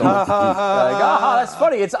 1 year old. That's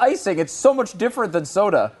funny. It's icing. It's so much different than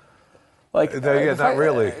soda. Like, not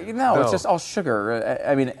really. No, it's just all sugar.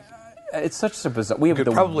 I mean, it's such a bizarre. We have you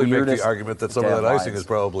could the probably make weirdest the argument that some of that icing is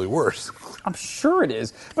probably worse. I'm sure it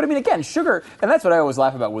is. But I mean, again, sugar, and that's what I always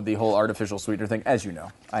laugh about with the whole artificial sweetener thing. As you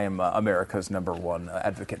know, I am America's #1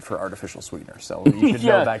 advocate for artificial sweetener. So you should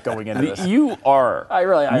know that going into this. You are. I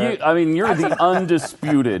really am. I mean, you're the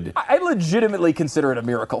undisputed. I legitimately consider it a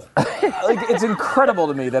miracle. Like, it's incredible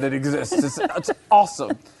to me that it exists. It's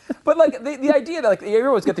awesome. But like the idea that like you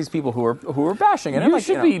always get these people who are bashing it. You like,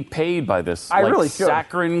 should be paid by this. I really should.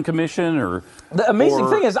 Saccharin Commission or. The amazing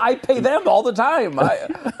thing is, I pay them all the time.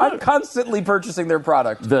 I'm constantly purchasing their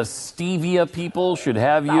product. The stevia people should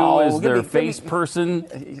have you as their face person.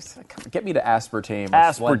 Get me to aspartame.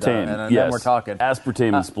 Aspartame, and yes. then we're talking.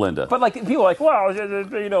 Aspartame and Splenda. But like people are like,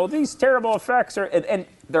 well, these terrible effects are, and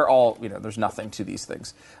they're all, there's nothing to these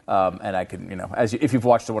things. And I can, if you've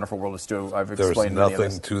watched The Wonderful World of Stu, I've explained There's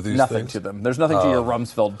nothing to these nothing things? to them. There's nothing to your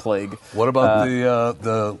Rumsfeld plague. What about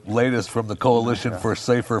the latest from the Coalition for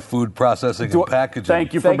Safer Food Processing and Packaging?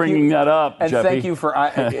 Thank you for bringing that up, and Jeffy. thank you for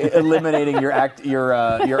eliminating your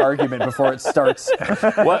argument before it starts.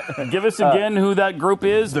 What? Give us again who that group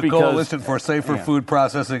is. The Coalition for Safer Food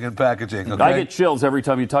Processing and Packaging. Okay? I get chills every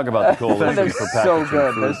time you talk about the Coalition for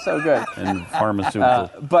Packaging. They're so good And pharmaceutical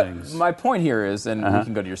but things. my point here is, and we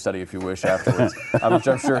can go to your study if you wish afterwards, which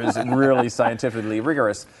I'm sure is really scientifically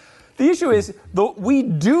rigorous. The issue is, we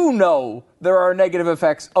do know there are negative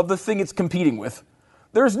effects of the thing it's competing with.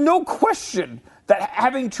 There's no question that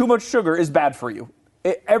having too much sugar is bad for you.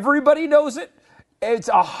 Everybody knows it. It's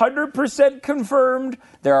 100% confirmed.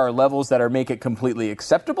 There are levels that make it completely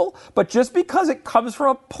acceptable, but just because it comes from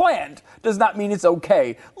a plant does not mean it's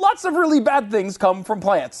okay. Lots of really bad things come from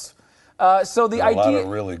plants. So the idea. A lot of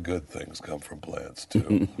really good things come from plants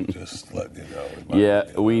too. Just letting you know.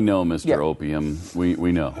 Yeah, we know, Mr. Opium.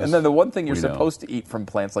 We know. And then the one thing you're supposed to eat from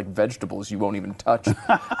plants, like vegetables, you won't even touch,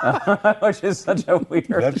 which is such a weird.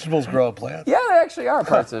 Vegetables grow on plants. Yeah, they actually are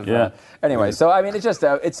parts of. Yeah. Anyway, so I mean, it's just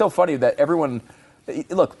it's so funny that everyone.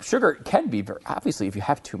 Look, sugar can be obviously if you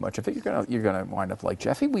have too much of it, you're gonna wind up like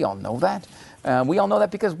Jeffy. We all know that. We all know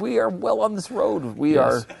that because we are well on this road. We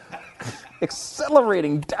are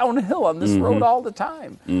accelerating downhill on this road all the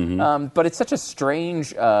time. But it's such a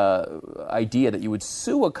strange idea that you would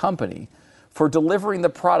sue a company for delivering the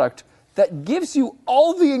product that gives you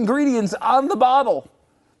all the ingredients on the bottle.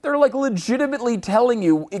 They're like legitimately telling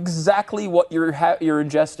you exactly what you're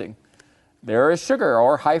ingesting. There is sugar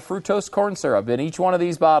or high fructose corn syrup in each one of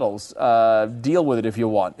these bottles. Deal with it if you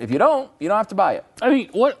want. If you don't have to buy it. I mean,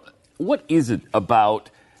 what is it about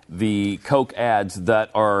the Coke ads that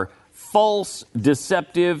are false,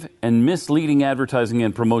 deceptive, and misleading advertising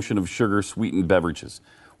and promotion of sugar-sweetened beverages?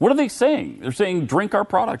 What are they saying? They're saying, drink our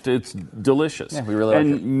product. It's delicious. Yeah, we really like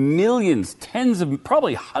it. And millions,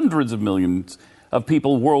 probably hundreds of millions of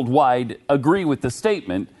people worldwide agree with the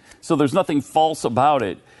statement. So there's nothing false about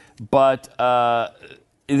it. But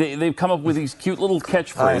they've come up with these cute little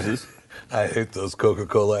catchphrases. I hate those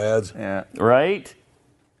Coca-Cola ads. Yeah. Right?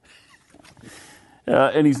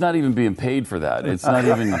 And he's not even being paid for that. It's not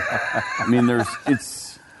even, I mean,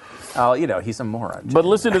 it's. Oh, he's a moron. But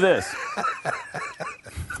listen to this.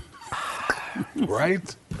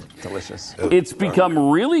 Right? Delicious. It's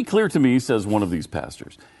become really clear to me, says one of these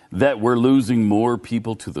pastors, that we're losing more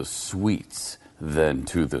people to the sweets than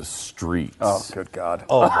to the streets. Oh, good God.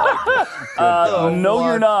 Oh, my God. No,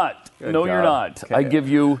 you're not. Good no, you're God. not. I give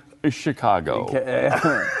you Chicago.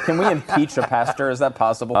 Can we impeach a pastor? Is that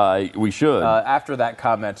possible? We should. After that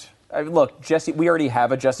comment, look, Jesse, we already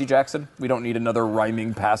have a Jesse Jackson. We don't need another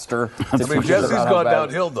rhyming pastor. I mean, Jesse's gone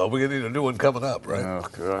downhill, though. We need a new one coming up, right? Oh,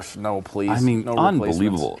 gosh. No, please. I mean, no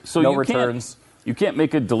unbelievable. So no you returns. You can't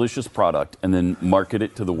make a delicious product and then market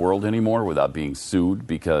it to the world anymore without being sued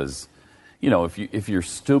because, if you're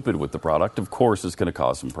stupid with the product, of course it's going to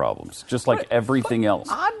cause some problems, just like everything else.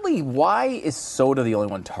 Oddly, why is soda the only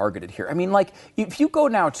one targeted here? I mean, like, if you go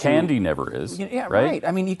now to... Candy never is, Yeah, right?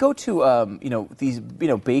 I mean, you go to, these,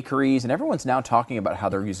 bakeries, and everyone's now talking about how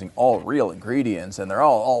they're using all real ingredients, and they're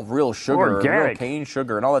all real sugar, and real Organic. cane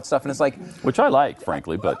sugar, and all that stuff, and it's like... Which I like,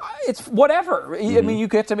 frankly, but... It's whatever. I mean, you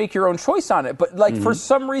get to make your own choice on it, but, like, for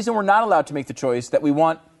some reason, we're not allowed to make the choice that we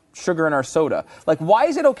want sugar in our soda. Like, why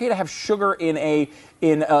is it okay to have sugar in a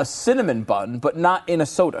cinnamon bun, but not in a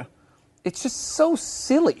soda? It's just so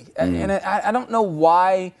silly, and I don't know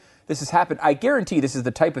why this has happened. I guarantee this is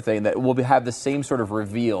the type of thing that will have the same sort of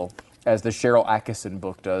reveal as the Cheryl Atkinson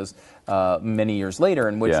book does many years later,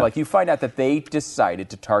 in which like you find out that they decided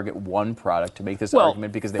to target one product to make this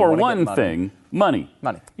argument because they want to get money. For one thing, money.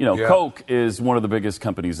 Coke is one of the biggest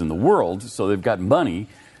companies in the world, so they've got money.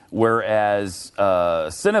 Whereas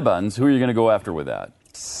Cinnabons, who are you going to go after with that?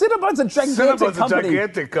 Cinnabon's a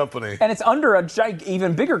gigantic company. And it's under a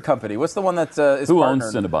even bigger company. What's the one that is Who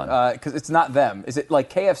partnered? owns Cinnabon? Because it's not them. Is it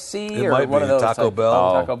like KFC It or might one be of those? Taco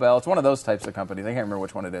Bell. Taco Bell. It's one of those types of companies. I can't remember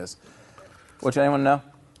which one it is. Which, anyone know?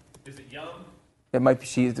 Is it Yum? It might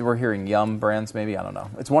be. We're hearing Yum brands, maybe. I don't know.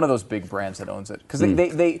 It's one of those big brands that owns it because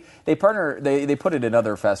they partner. They put it in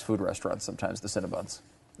other fast food restaurants sometimes. The Cinnabons.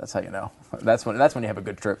 That's how you know. That's when you have a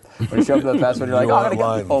good trip. When you show up to the fast food, you're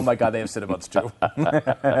like, oh my God, they have Cinnabons too.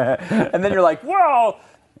 And then you're like, well,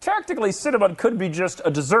 technically Cinnabon could be just a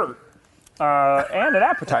dessert and an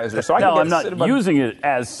appetizer. So I'm not using it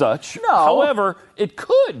as such. No. However, it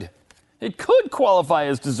could. It could qualify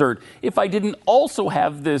as dessert if I didn't also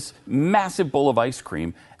have this massive bowl of ice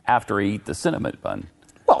cream after I eat the cinnamon bun.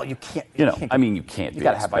 Well, you can't. You can't. You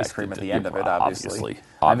got to have ice cream at the end of it, obviously.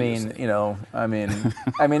 Obviously. I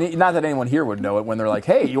mean, not that anyone here would know it when they're like,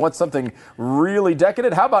 "Hey, you want something really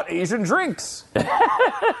decadent? How about Asian drinks?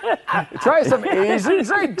 Try some Asian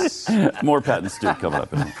drinks." More Pat and Stu coming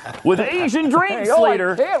up with Asian drinks I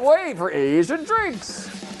later. can't wait for Asian drinks.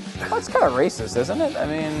 Well, it's kind of racist, isn't it? I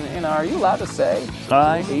mean, are you allowed to say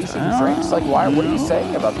Asian drinks? Like, why? What are you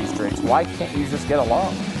saying about these drinks? Why can't you just get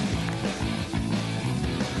along?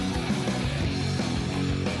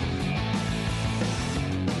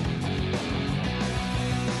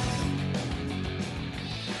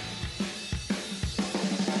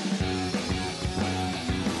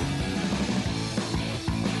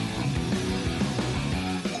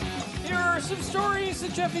 stories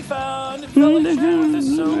that Jeffy found and fell in chat with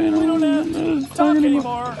us, so we don't have to talk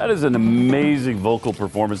anymore. That is an amazing vocal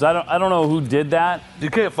performance. I don't know who did that. You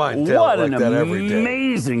can't find talent like that every day.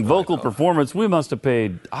 Amazing vocal performance. We must have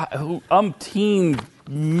paid umpteen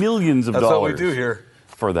millions of That's dollars. what we do here.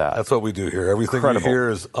 For that. That's what we do here. Everything Incredible. you hear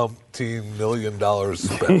is umpteen $million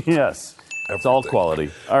spent. Yes. It's all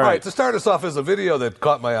quality. All right. To start us off is a video that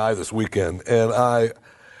caught my eye this weekend, and I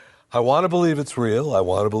want to believe it's real. I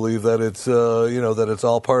want to believe that it's that it's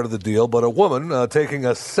all part of the deal. But a woman taking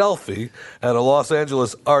a selfie at a Los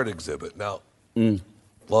Angeles art exhibit. Now,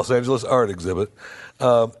 Los Angeles art exhibit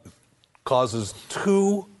causes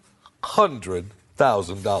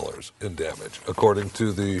 $200,000 in damage, according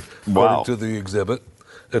to the exhibit.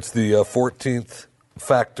 It's the 14th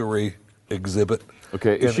Factory exhibit.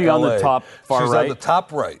 Okay, is she in on LA. the top far She's right? on the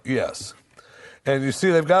top right, yes. And you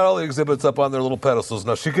see they've got all the exhibits up on their little pedestals.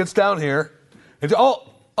 Now she gets down here, and Oh,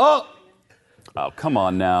 come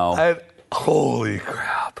on now. and holy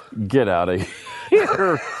crap. Get out of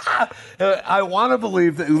here. I want to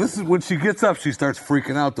believe that this is when she gets up, she starts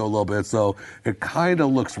freaking out though a little bit, so it kind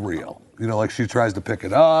of looks real. You know, like she tries to pick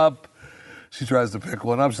it up. She tries to pick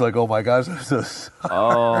one up. She's like, oh my gosh, I'm so sorry.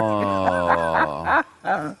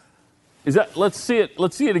 Is that? Let's see it.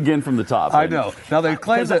 Let's see it again from the top. I know. Now they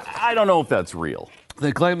claim 'Cause that I don't know if that's real.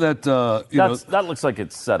 they claim that That looks like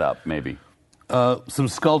it's set up, maybe. some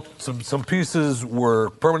pieces were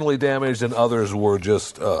permanently damaged and others were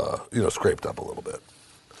just scraped up a little bit.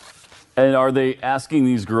 And are they asking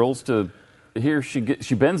these girls to? Here she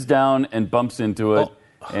bends down and bumps into it,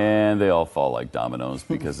 and they all fall like dominoes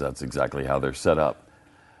because that's exactly how they're set up.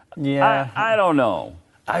 Yeah. I don't know.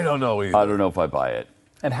 I don't know either. I don't know if I buy it.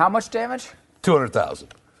 And how much damage?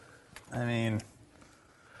 200,000. I mean,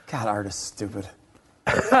 God, art is stupid.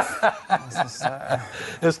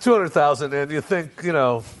 It's 200,000, and you think, did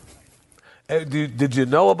you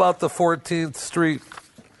know about the 14th Street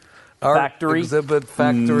art Factory? exhibit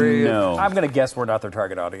factory? No. I'm going to guess we're not their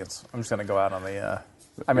target audience. I'm just going to go out on the...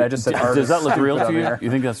 I mean, I just said art. Does that look real Put it to on you? there.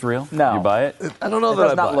 You think that's real? No. You buy it? I don't know It that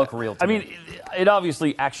does I not buy look it. real to I me. mean, it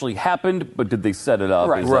obviously actually happened, but did they set it up?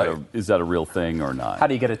 Right. Is that a real thing or not? How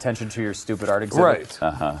do you get attention to your stupid art exhibit? Right.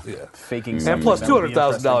 Yeah. Faking And something plus that would be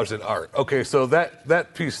 $200,000 in art. Okay, so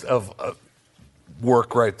that piece of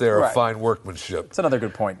work right there, Right. of fine workmanship, It's another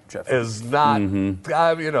good point, Jeff. is not,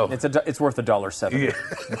 It's worth $1.70. Yeah.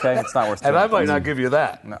 Okay, it's not worth. and I $200,000. might not give you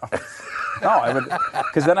that. No, I would,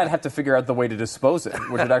 because then I'd have to figure out the way to dispose it,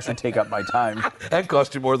 which would actually take up my time. And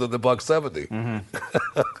cost you more than the $1.70. Mm-hmm.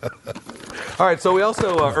 All right, so we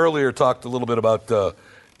also earlier talked a little bit about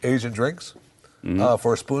Asian drinks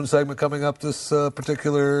for a spoon segment coming up this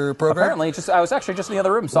particular program. Apparently, I was actually just in the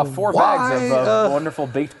other room, saw 4 Why, bags of wonderful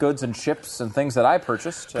baked goods and chips and things that I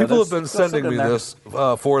purchased. People have There's been still sending sitting me there. this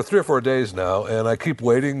for 3 or 4 days now, and I keep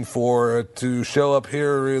waiting for it to show up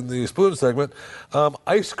here in the spoon segment.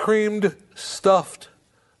 Ice creamed stuffed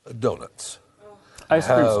donuts. Ice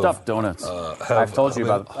cream stuffed donuts. I've told you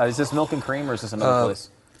about. Is this milk and cream or is this another place?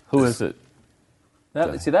 Who is it?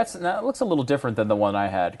 That looks a little different than the one I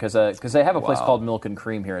had because they have a place called Milk and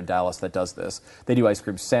Cream here in Dallas that does this. They do ice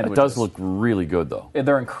cream It sandwiches. does look really good, though.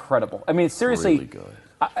 They're incredible. I mean, seriously, Really good.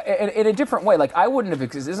 In a different way. Like I wouldn't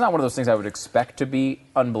have. It's not one of those things I would expect to be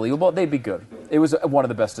unbelievable. They'd be good. It was one of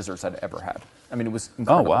the best desserts I'd ever had. I mean, it was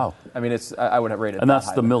incredible. Oh, wow. I mean, I would have rated. And that that's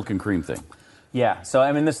the highly. milk and cream thing. Yeah. So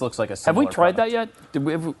I mean, this looks like a. Have we similar tried product. that yet?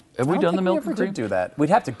 Have we I done don't the think milk we ever and cream? did do that. We'd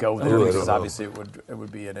have to go there I don't because know. obviously it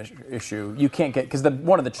would be an issue. You can't get because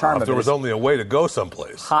one of the charm If of there it was is only a way to go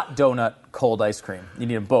someplace. hot donut, cold ice cream. You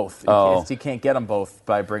need them both. You can't get them both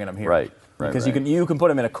by bringing them here. Right. Because right. you can put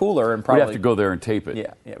them in a cooler and We'd probably have to go there and tape it.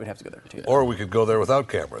 Yeah, we'd have to go there too. Or we could go there without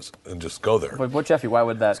cameras and just go there. But Jeffy, why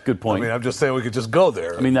would that? Good I point. mean, I'm just saying we could just go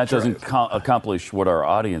there. I mean, that doesn't accomplish what our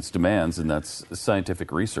audience demands, and that's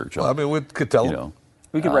scientific research. Well, I mean, we could tell you them. know.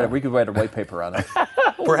 We could write a white paper on it.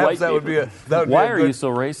 Perhaps White that would be paper. a Why good, are you so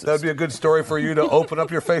racist? That would be a good story for you to open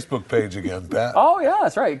up your Facebook page again, Pat. Oh yeah,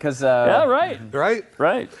 that's right. Because Yeah, right. Right?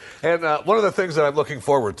 Right. And one of the things that I'm looking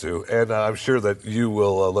forward to, and I'm sure that you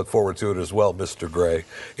will look forward to it as well, Mr. Gray,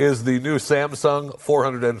 is the new Samsung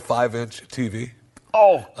 405-inch TV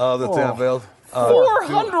that's unveiled.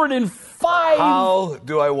 405. How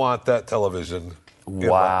do I want that television?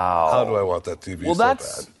 Wow. How do I want that TV Well,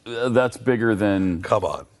 so that's bigger than bad? Come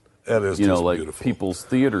on. That is you know, just like beautiful. people's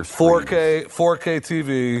theater screens. 4K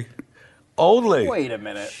TV only. wait a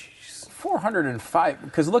minute, 405.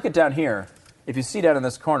 Because look at down here. If you see down in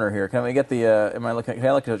this corner here, can we get the? Can I look at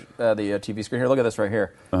the TV screen here? Look at this right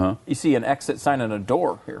here. You see an exit sign and a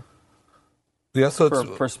door here. Yeah, so For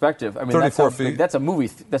it's perspective, I mean 34 that's feet. That's a movie.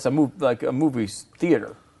 That's a movie like a movie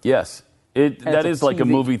theater. Yes. That is a like a TV.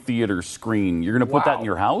 movie theater screen. You're going to put that in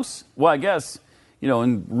your house? Well, I guess,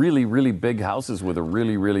 in really, really big houses with a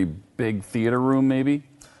really, really big theater room, maybe.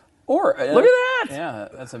 Or Look at that! Yeah,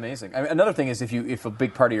 that's amazing. I mean, another thing is if a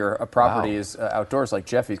big part of your property is outdoors, like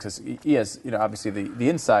Jeffy's, because he has, obviously the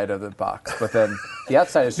inside of the box, but then the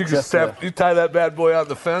outside is You can just you tie that bad boy on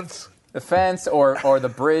the fence. the fence or the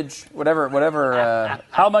bridge, whatever.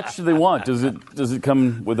 How much do they want? Does it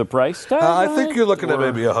come with a price tag? I think you're looking at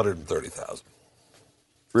maybe 130,000.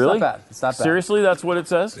 Really? It's not bad. It's not bad. Seriously, that's what it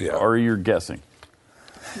says? Yeah. Or you're guessing?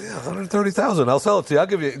 Yeah, 130,000. I'll sell it to you.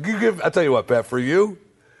 I'll tell you what, Pat. For you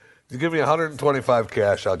give me 125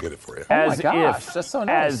 cash. I'll get it for you. Oh my gosh, that's so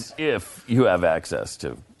nice. As if you have access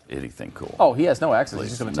to anything cool. Oh, he has no access.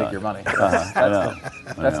 He's just going to take your money.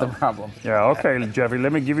 That's the problem. Yeah, okay, Jeffy,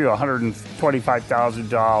 let me give you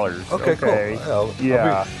 $125,000. Okay, cool. Well,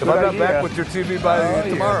 Yeah. if I'm not back with your TV by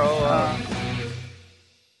tomorrow.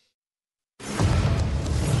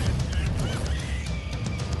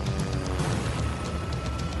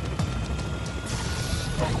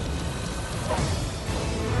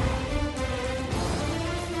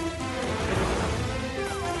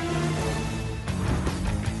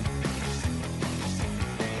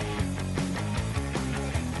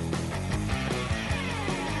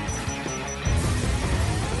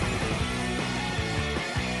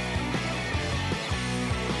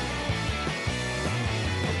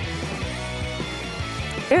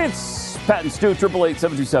 It's Pat and Stu,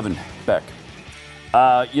 888-727-BECK.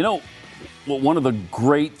 One of the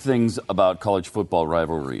great things about college football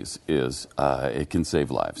rivalries is it can save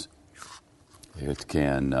lives. It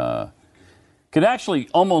can actually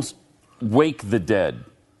almost wake the dead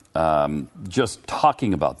just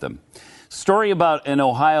talking about them. Story about an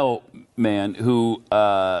Ohio man who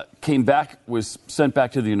was sent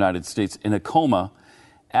back to the United States in a coma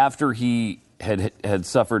after he had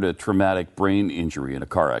suffered a traumatic brain injury in a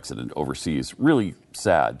car accident overseas. Really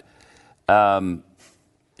sad.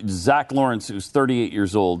 Zach Lawrence, who's 38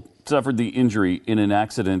 years old, suffered the injury in an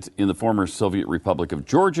accident in the former Soviet Republic of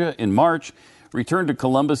Georgia in March, returned to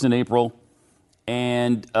Columbus in April,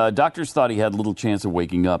 and doctors thought he had little chance of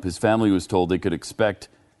waking up. His family was told they could expect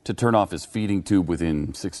to turn off his feeding tube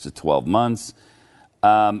within 6 to 12 months.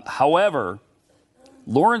 However,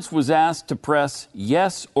 Lawrence was asked to press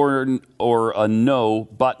yes or a no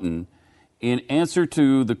button in answer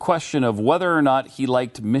to the question of whether or not he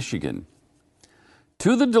liked Michigan.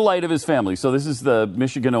 To the delight of his family, so this is the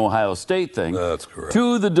Michigan-Ohio State thing. That's correct.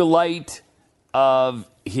 To the delight of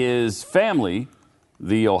his family,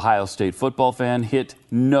 the Ohio State football fan hit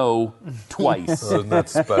no twice. Isn't that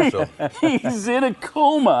special? He's in a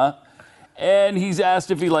coma, and he's asked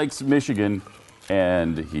if he likes Michigan.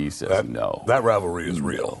 And he says no. That rivalry is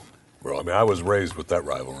real, bro. I mean, I was raised with that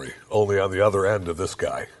rivalry. Only on the other end of this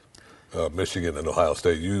guy, Michigan and Ohio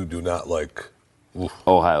State. You do not like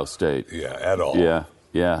Ohio State. Yeah, at all.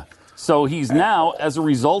 Yeah. So he's now, as a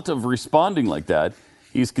result of responding like that,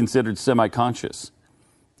 he's considered semi-conscious.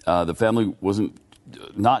 The family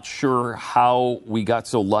not sure how we got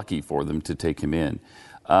so lucky for them to take him in.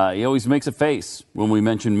 He always makes a face when we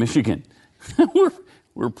mention Michigan.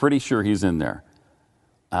 We're pretty sure he's in there.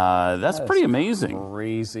 That's pretty amazing.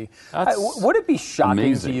 Crazy. Would it be shocking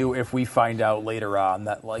amazing to you if we find out later on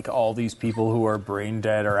that all these people who are brain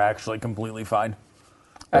dead are actually completely fine?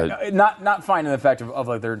 Not fine in the fact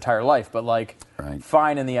of their entire life, but right.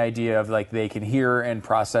 fine in the idea of they can hear and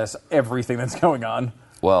process everything that's going on.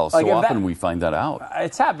 Well, so often we find that out.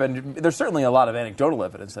 It's happened. There's certainly a lot of anecdotal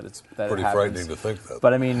evidence that it pretty happens. frightening to think that.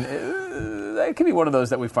 But I mean, that could be one of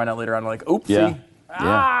those that we find out later on, oopsie.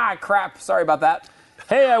 Yeah. Crap. Sorry about that.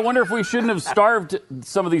 Hey, I wonder if we shouldn't have starved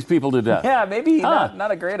some of these people to death. Yeah, maybe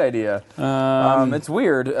not a great idea. It's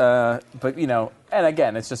weird, but and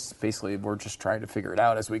again, it's just basically we're just trying to figure it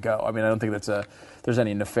out as we go. I mean, I don't think there's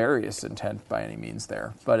any nefarious intent by any means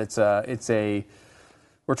there, but we're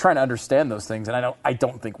trying to understand those things, and I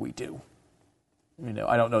don't think we do.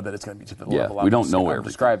 I don't know that it's going to be to the level we don't know I'm everything.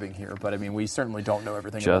 describing here, but I mean, we certainly don't know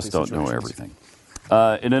everything. Just about these don't know situations. everything.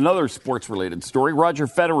 In another sports-related story, Roger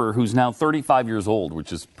Federer, who's now 35 years old,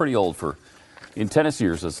 which is pretty old in tennis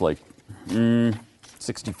years, it's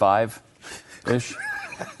 65-ish.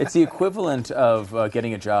 It's the equivalent of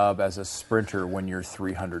getting a job as a sprinter when you're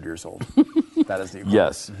 300 years old. That is the equivalent.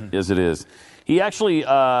 Yes, yes, it is. He actually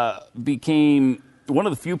became one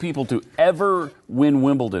of the few people to ever win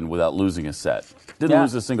Wimbledon without losing a set. Didn't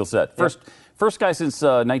lose a single set. First guy since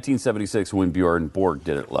 1976 when Bjorn Borg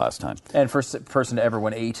did it last time. And first person to ever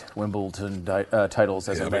win 8 Wimbledon titles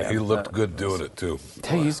as a man. He looked good doing it, too.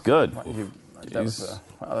 Hey, he's good.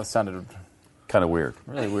 That sounded kind of weird.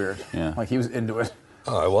 really weird. Yeah. He was into it.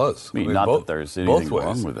 Oh, I was. I mean, not that there's anything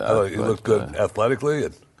wrong with that. I thought you but, looked good athletically,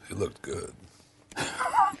 and you looked good.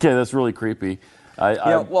 Okay, that's really creepy.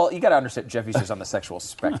 Well, you got to understand, Jeffy's just on the sexual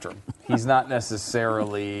spectrum. He's not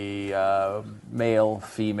necessarily male,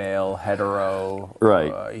 female, hetero.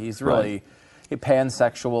 Right. He's really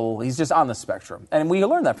pansexual. He's just on the spectrum. And we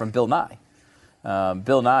learned that from Bill Nye.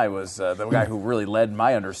 Bill Nye was the guy who really led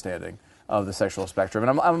my understanding of the sexual spectrum.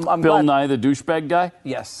 And I'm Bill glad. Nye, the douchebag guy?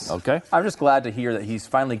 Yes. Okay. I'm just glad to hear that he's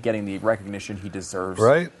finally getting the recognition he deserves.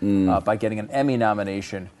 Right. By getting an Emmy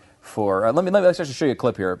nomination for, let's actually show you a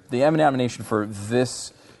clip here. The Emmy nomination for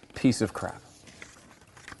this piece of crap.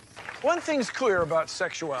 One thing's clear about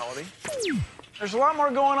sexuality. There's a lot more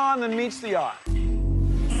going on than meets the eye.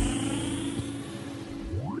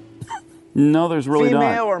 No, there's really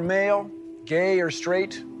Female not. or male, gay or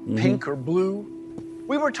straight, pink or blue.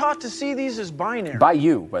 We were taught to see these as binary. By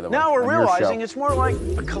you, by the way. Now we're on your realizing show. it's more like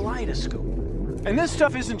a kaleidoscope. And this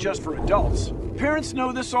stuff isn't just for adults. Parents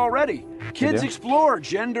know this already. Kids do? explore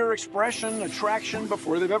gender, expression, attraction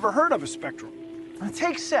before they've ever heard of a spectrum.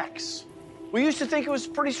 Take sex. We used to think it was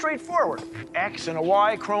pretty straightforward. X and a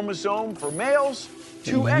Y chromosome for males,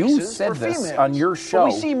 two You X's said for this females. on your show.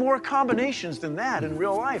 But we see more combinations than that in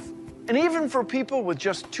real life. And even for people with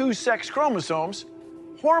just two sex chromosomes,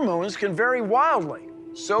 hormones can vary wildly.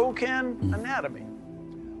 So can anatomy.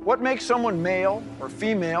 What makes someone male or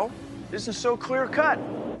female isn't so clear-cut.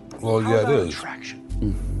 Well, How yeah, it about is.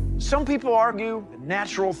 attraction? Some people argue the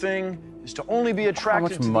natural thing is to only be How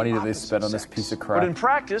attracted much to money the do they opposite spend on this sex. piece of But crap? in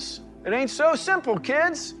practice, it ain't so simple,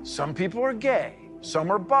 kids. Some people are gay,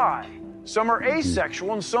 some are bi, some are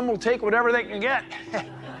asexual, and some will take whatever they can get.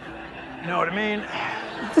 You know what I mean?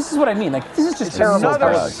 This is what I mean. Like, this is just It's terrible.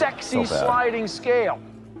 another bad. sexy So bad. sliding scale.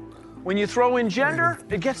 When you throw in gender,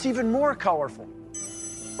 it gets even more colorful.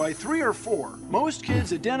 By 3 or 4, most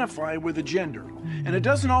kids identify with a gender, and it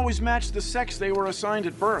doesn't always match the sex they were assigned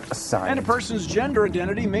at birth. Assigned. And a person's gender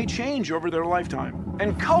identity may change over their lifetime.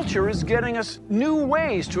 And culture is getting us new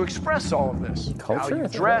ways to express all of this. How Culture? I you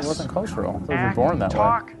thought dress, it wasn't cultural. I thought we were act, born that way.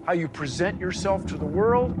 talk, how you present yourself to the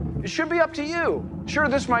world. It should be up to you. Sure,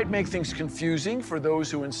 this might make things confusing for those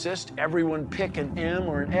who insist everyone pick an M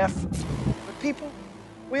or an F. But people,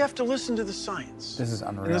 we have to listen to the science. This is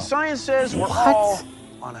And unreal. the science says we're all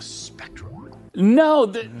on a spectrum. No,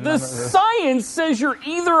 the science says you're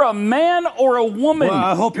either a man or a woman. Well,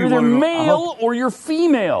 I hope you're you either wanna know- male or you're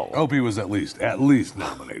female. I hope he was at least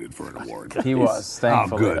nominated for an award. He was,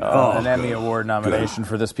 thankfully. good. Oh, an Emmy good. Award nomination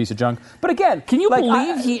for this piece of junk. But again, Can you like,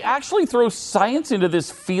 believe he actually throws science into this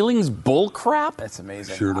feelings bull crap? That's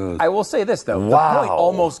amazing. Sure does. I will say this, though. Wow. The point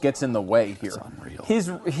almost gets in the way here. unreal.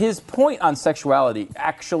 His point on sexuality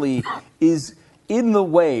actually is in the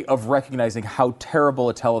way of recognizing how terrible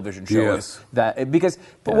a television show Yes. is.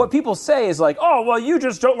 But what people say is like, oh, well, you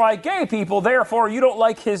just don't like gay people, therefore you don't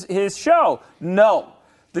like his show. No.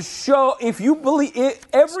 The show, if you believe it,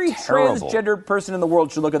 every terrible. transgender person in the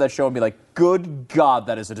world should look at that show and be like, good God,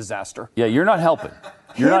 that is a disaster. Yeah, you're not helping.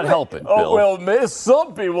 You're not helping, Bill. Oh, well,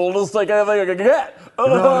 some people just take anything I can get. You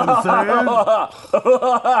know what I'm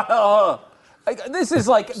saying? This is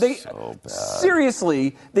like,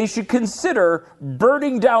 seriously, they should consider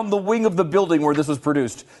burning down the wing of the building where this was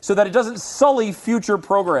produced so that it doesn't sully future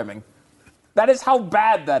programming. That is how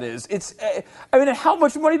bad that is. How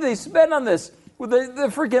much money do they spend on this? With the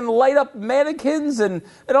freaking light up mannequins and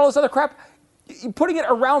all this other crap? Putting it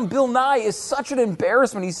around Bill Nye is such an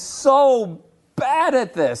embarrassment. He's so bad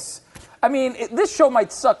at this. I mean, this show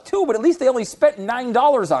might suck too, but at least they only spent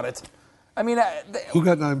 $9 on it. I mean, Who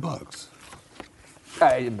got $9?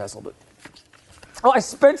 I embezzled it. Oh, I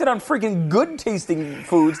spent it on freaking good tasting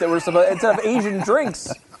foods that were instead of Asian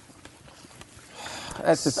drinks.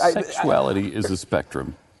 That's just Sexuality is a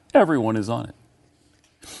spectrum. Everyone is on it.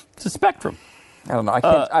 It's a spectrum. I don't know. I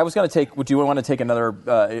can't. I was going to take. Would you want to take another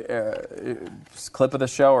clip of the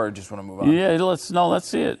show, or just want to move on? Yeah, let's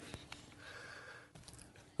see it.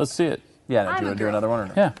 Let's see it. Yeah. No, I'm do you a want to do girl. another one or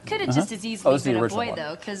no? Yeah. Could have just as Oh, easily this is the been a original boy, one.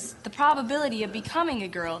 though, because the probability of becoming a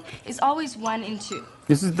girl is always 1 in 2.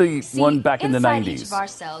 This is the See, one back in the inside each 90s. of our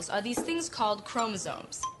cells are these things called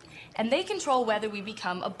chromosomes, and they control whether we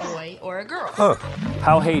become a boy or a girl.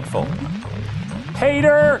 How hateful.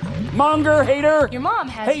 Hater! Monger, hater! Your mom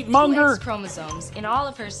has Hate 2 monger. X chromosomes in all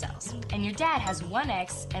of her cells, and your dad has 1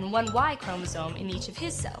 X and 1 Y chromosome in each of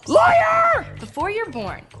his cells. Liar! Before you're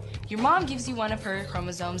born, your mom gives you 1 of her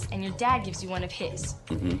chromosomes, and your dad gives you 1 of his.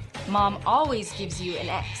 Mom always gives you an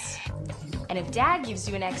X. And if dad gives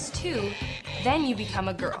you an X too, then you become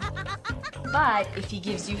a girl. But if he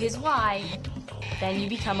gives you his Y, then you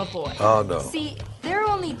become a boy. Oh, no. See, there are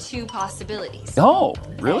only 2 possibilities. Oh,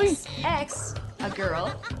 really? X a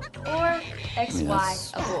girl, or XY,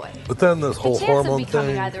 Yes. a boy. But then this The whole chance of hormone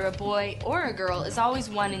becoming thing. either a boy or a girl is always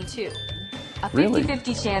 1 in 2. A 50-50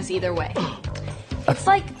 Really? chance either way. It's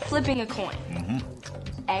like flipping a coin.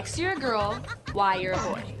 X, you're a girl, Y, you're a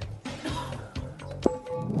boy.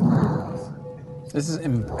 This is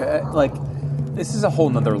this is a whole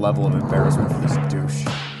nother level of embarrassment for this douche.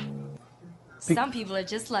 Some people are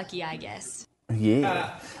just lucky, I guess.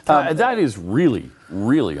 Yeah. That is really,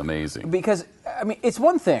 really amazing. Because, I mean, it's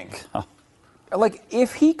one thing. Like,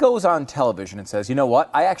 if he goes on television and says, you know what,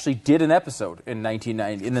 I actually did an episode in the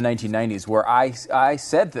 1990s where I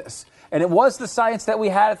said this, and it was the science that we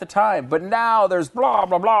had at the time, but now there's blah,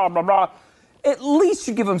 blah, blah, blah, blah. At least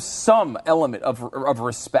you give him some element of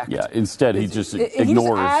respect. Yeah, instead he just He's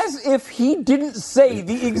ignores. as if he didn't say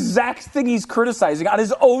the exact thing he's criticizing on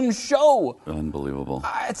his own show. Unbelievable.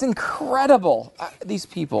 It's incredible. These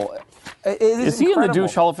people. It Is he in the incredible.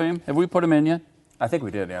 douche Hall of Fame? Have we put him in yet? I think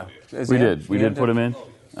we did, yeah. We did. We did put him in?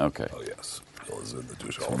 Okay. Oh, yes. Bill is in the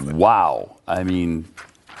douche hall of fame. Wow. I mean,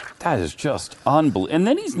 that is just unbelievable. And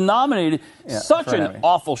then he's nominated. Yeah, Such for an an Emmy.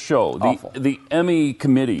 awful show. Awful. The Emmy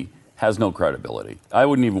committee has no credibility. I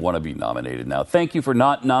wouldn't even want to be nominated now. Thank you for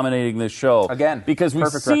not nominating this show. Again, because we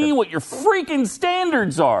perfect see record. what your freaking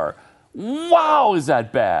standards are. Wow, is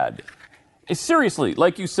that bad? Seriously,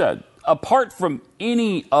 like you said, apart from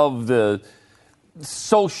any of the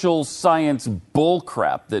social science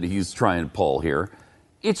bullcrap that he's trying to pull here,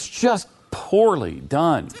 it's just poorly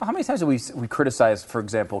done. How many times have we criticized, for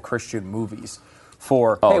example, Christian movies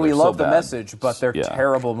for, Oh, hey, we they're love so the bad. message, but they're Yeah.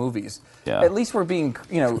 terrible movies. Yeah. At least we're being,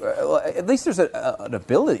 at least there's an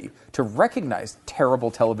ability to recognize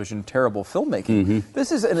terrible television, terrible filmmaking. Mm-hmm.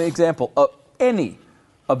 This is an example of any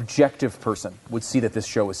objective person would see that this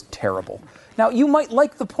show is terrible. Now, you might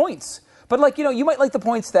like the points, but you might like the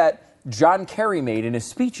points that John Kerry made in his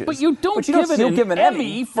speeches. But you don't give it still an give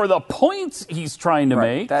Emmy for the points he's trying to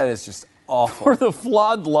Right. make. That is just awful. For the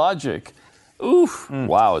flawed logic. Oof.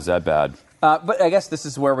 Wow, is that bad? But I guess this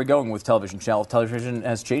is where we're going with television channel. Television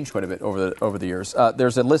has changed quite a bit over the years.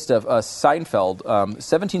 There's a list of Seinfeld,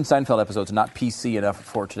 17 Seinfeld episodes not PC enough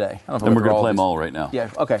for today. I don't know if And we're going to all play these. them all right now. Yeah,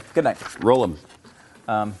 okay, good night. Roll them.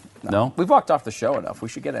 No? We've walked off the show enough. We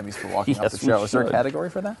should get Emmys for walking off Yes, the we show. Is there a should. category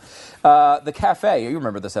for that? The Cafe, you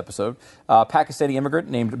remember this episode. Pakistani immigrant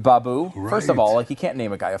named Babu. First of Right. all, you can't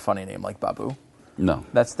name a guy a funny name like Babu. No.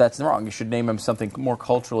 That's wrong. You should name him something more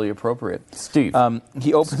culturally appropriate. Steve.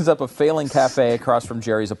 He opens up a failing cafe across from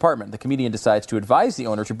Jerry's apartment. The comedian decides to advise the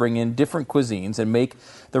owner to bring in different cuisines and make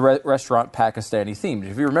the restaurant Pakistani themed.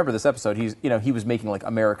 If you remember this episode, he was making like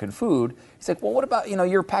American food. He's like, well, what about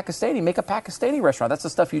you're Pakistani? Make a Pakistani restaurant. That's the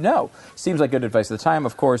stuff you know. Seems like good advice at the time.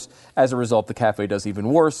 Of course, as a result, the cafe does even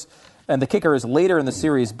worse. And the kicker is later in the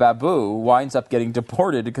series, Babu winds up getting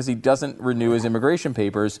deported because he doesn't renew his immigration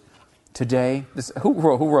papers. Today, who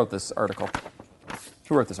wrote this article?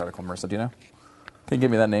 Who wrote this article, Marissa? Do you know? Can you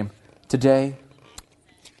give me that name? Today,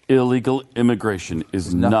 Illegal immigration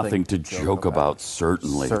is nothing to joke joke about,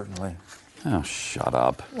 certainly. certainly. Oh, shut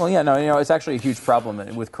up. Well, yeah, no, it's actually a huge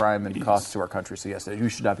problem with crime and costs to our country. So yes, you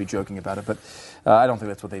should not be joking about it. But I don't think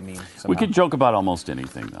that's what they mean. Somehow. We could joke about almost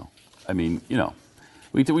anything, though. I mean,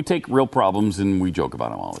 we take real problems and we joke about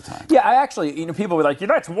them all the time. Yeah, I actually, people were like,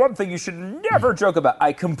 that's one thing you should never joke about.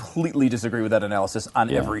 I completely disagree with that analysis on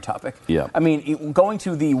every topic. Yeah. I mean, going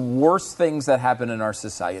to the worst things that happen in our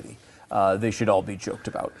society, they should all be joked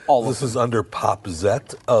about. All This of is under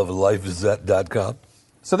PopZet of LifeZet.com.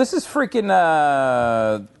 So this is freaking,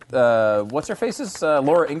 what's her face's,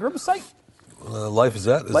 Laura Ingram's site?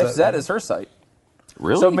 LifeZet? LifeZet is her site.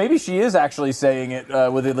 Really? So maybe she is actually saying it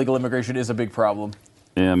with illegal immigration is a big problem.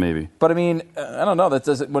 Yeah, maybe. But I mean, I don't know. That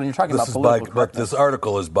doesn't. When you're talking This about is political but correctness, this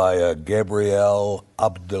article is by Gabrielle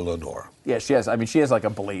Abdelanor. yeah, she has. I mean, she has like a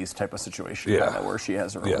Blaze type of situation, Yeah. kind of, where she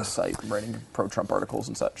has her own Yeah. site writing pro-Trump articles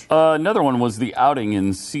and such. Another one was the outing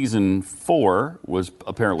in season 4 was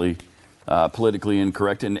apparently politically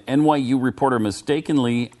incorrect. An NYU reporter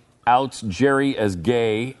mistakenly outs Jerry as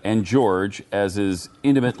gay and George as his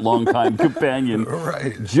intimate longtime companion.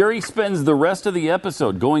 Right. Jerry spends the rest of the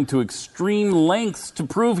episode going to extreme lengths to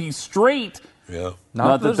prove he's straight. Yeah.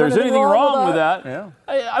 Not that there's anything wrong with that. Yeah.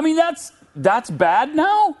 I mean, that's bad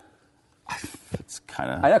now? It's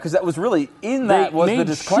kind of... I know, because that was really in that They was the made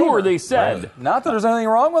disclaimer. sure they said. Right. Not that there's anything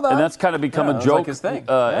wrong with that. And that's kind of become Yeah, a it was joke like his thing.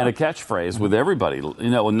 and a catchphrase with everybody.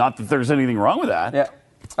 Not that there's anything wrong with that. Yeah.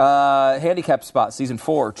 Handicap spot, season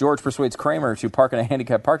 4. George persuades Kramer to park in a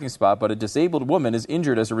handicapped parking spot, but a disabled woman is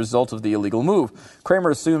injured as a result of the illegal move.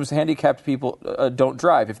 Kramer assumes handicapped people don't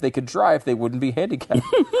drive. If they could drive, they wouldn't be handicapped.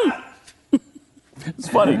 It's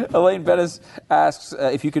funny. Elaine Bettis asks,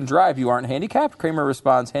 if you can drive, you aren't handicapped? Kramer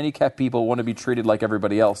responds, handicapped people want to be treated like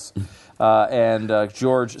everybody else. And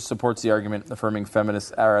George supports the argument, affirming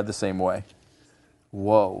feminists are the same way.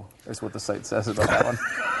 Whoa, is what the site says about that one.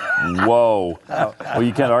 Whoa. Well,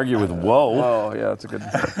 you can't argue with whoa. Whoa, yeah, that's a good...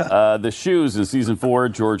 The shoes in season 4,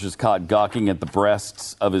 George is caught gawking at the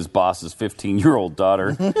breasts of his boss's 15-year-old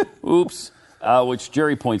daughter. Oops. Which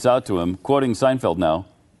Jerry points out to him, quoting Seinfeld now,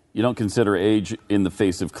 you don't consider age in the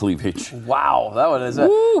face of cleavage. Wow, that one is...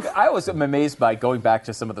 I was amazed by going back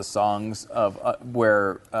to some of the songs of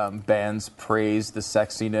where bands praise the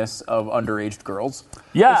sexiness of underage girls.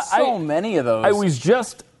 Yeah. There's so many of those. I was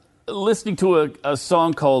just listening to a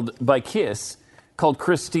song by Kiss called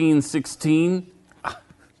Christine 16.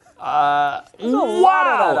 Wow!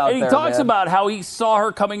 And he talks about how he saw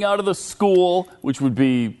her coming out of the school, which would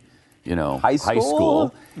be, high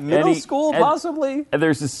school? Middle school, possibly? And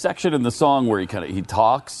there's this section in the song where he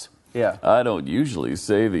talks. Yeah. I don't usually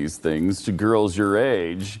say these things to girls your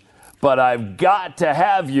age, but I've got to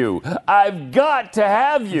have you. I've got to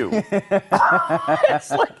have you. It's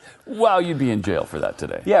like, wow, you'd be in jail for that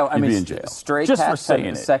today. Yeah, I you'd mean, be in jail. Stray just Cats for saying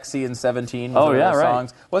it. Sexy and 17. Oh, yeah, right.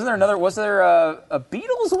 Songs. Was there a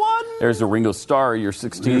Beatles one? There's a Ringo Starr, you're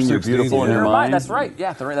 16, you're beautiful in your mind. That's right.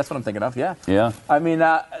 Yeah, that's what I'm thinking of. Yeah. Yeah. I mean,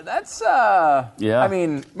 that's... yeah. I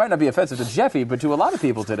mean, might not be offensive to Jeffy, but to a lot of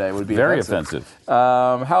people today would be very offensive.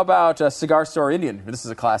 offensive. How about Cigar Store Indian? This is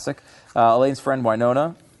a classic. Elaine's friend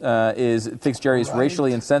Winona thinks Jerry is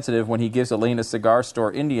racially insensitive when he gives Elaine a Cigar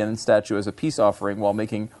Store Indian statue as a peace offering while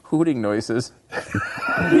making hooting noises.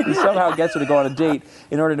 He somehow gets her to go on a date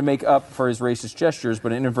in order to make up for his racist gestures,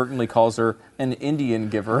 but inadvertently calls her an Indian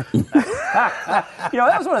giver. That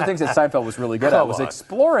was one of the things that Seinfeld was really good at, was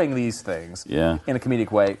exploring these things in a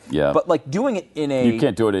comedic way. Yeah. But like doing it in a... You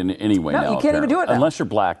can't do it in any way now. You can't even do it now. Unless you're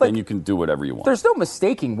black, then you can do whatever you want. There's no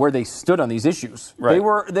mistaking where they stood on these issues. Right.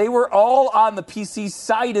 They were all on the PC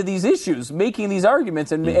side of these issues, making these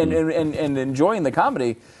arguments and enjoying the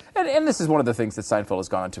comedy. And this is one of the things that Seinfeld has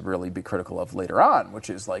gone on to really be critical of later on, which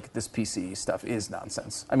is like this PC stuff is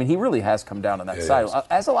nonsense. I mean, he really has come down on that side,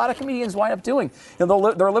 as a lot of comedians wind up doing. They're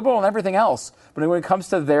liberal on everything else, but when it comes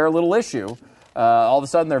to their little issue, all of a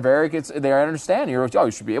sudden they understand.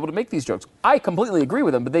 You should be able to make these jokes. I completely agree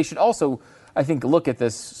with them, but they should also, I think, look at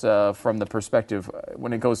this from the perspective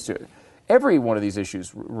when it goes to every one of these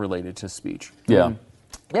issues related to speech. Yeah.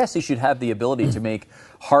 Yes, you should have the ability to make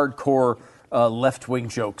hardcore left-wing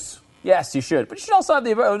jokes. Yes, you should. But you should also have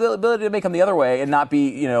the ability to make them the other way and not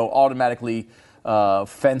be, automatically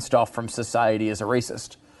fenced off from society as a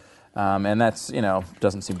racist. And that's,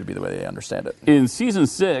 doesn't seem to be the way they understand it. In season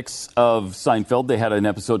 6 of Seinfeld, they had an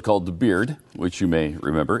episode called The Beard, which you may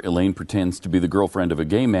remember. Elaine pretends to be the girlfriend of a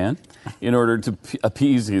gay man in order to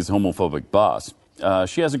appease his homophobic boss.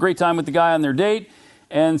 She has a great time with the guy on their date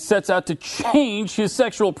and sets out to change his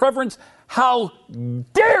sexual preference. How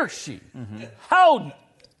dare she? Mm-hmm. How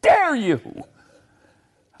dare you?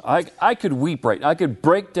 I could weep I could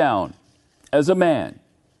break down as a man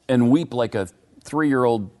and weep like a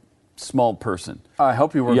 3-year-old small person. I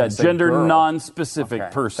hope you were gender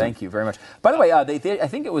non-specific person. Thank you very much. By the way, I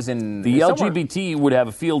think it was in... The LGBT would have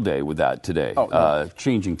a field day with that today,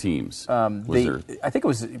 changing teams. I think it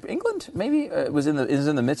was England, maybe? It was in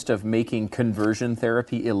the midst of making conversion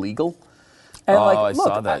therapy illegal. And I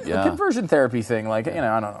saw that, the conversion therapy thing, I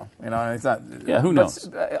don't know. It's not... Yeah, who knows?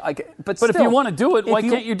 But still, if you want to do it, why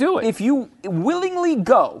can't you do it? If you willingly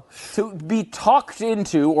go to be talked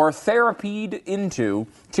into or therapied into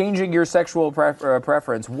changing your sexual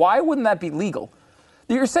preference, why wouldn't that be legal?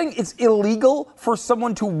 You're saying it's illegal for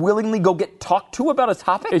someone to willingly go get talked to about a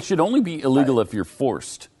topic? It should only be illegal if you're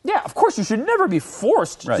forced. Yeah, of course, you should never be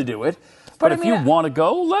forced to do it. But if you want to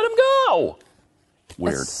go, let them go.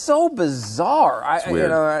 Weird. It's so bizarre. It's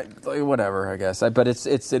weird. Whatever, I guess. But it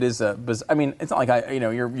is a. I mean, it's not like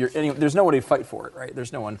there's no one to fight for it, right?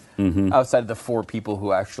 There's no one outside of the 4 people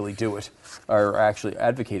who actually do it are actually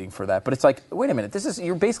advocating for that. But it's like, wait a minute.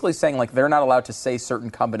 You're basically saying like they're not allowed to say certain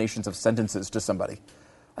combinations of sentences to somebody.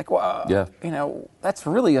 Like, that's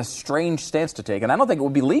really a strange stance to take, and I don't think it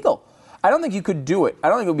would be legal. I don't think you could do it. I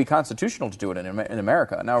don't think it would be constitutional to do it in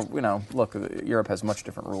America. Now, look, Europe has much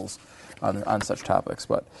different rules on such topics.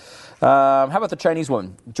 But how about the Chinese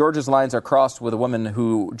woman? George's lines are crossed with a woman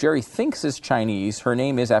who Jerry thinks is Chinese. Her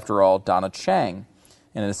name is, after all, Donna Chang.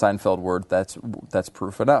 And in a Seinfeld word, that's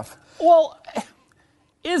proof enough. Well,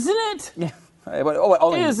 isn't it? Yeah.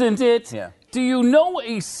 Isn't it? Yeah. Do you know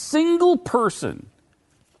a single person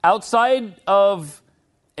outside of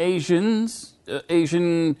Asian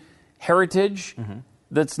heritage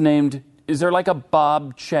that's named, is there like a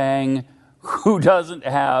Bob Chang who doesn't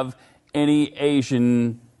have any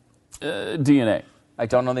Asian DNA? I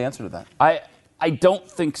don't know the answer to that. I don't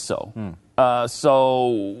think so.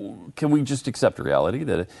 So can we just accept reality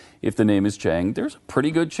that if the name is Chang, there's a pretty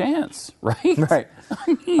good chance, right? Right.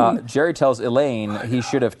 Jerry tells Elaine he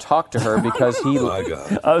should have talked to her because he... Oh, my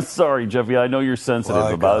God. I'm sorry, Jeffy. I know you're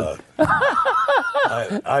sensitive about it.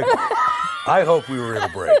 I hope we were in a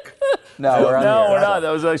break. No, we're on the air. We're not.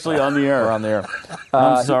 That was actually on the air. We're on the air.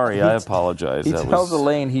 I'm sorry. I apologize. He tells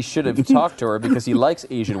Elaine he should have talked to her because he likes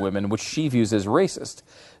Asian women, which she views as racist.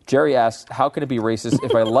 Jerry asks, how can it be racist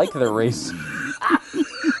if I like their race?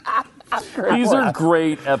 These are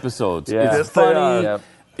great episodes. Yeah. It's funny. Yeah.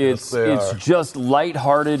 It's just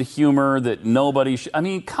lighthearted humor that nobody I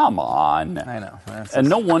mean, come on. I know. And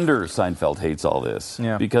no wonder Seinfeld hates all this.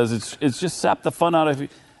 Yeah. Because it's just sapped the fun out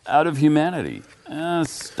of humanity.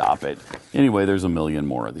 Stop it. Anyway, there's a million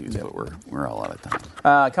more of these, but we're all out of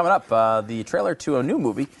time. Coming up, the trailer to a new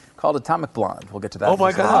movie called Atomic Blonde. We'll get to that. Oh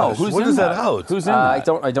my God! When is that out? Who's in that?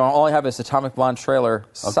 I don't. All I have is Atomic Blonde trailer.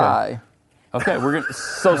 Psy. Okay, we're gonna.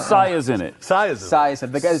 So Psy is in it. Psy is in it. Psy is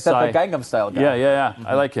it. The guy, is that the Gangnam Style guy? Yeah.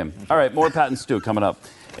 I like him. All right, more Pat and Stu coming up,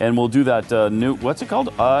 and we'll do that new. What's it called?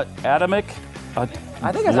 Atomic. I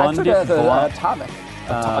think I took the Atomic.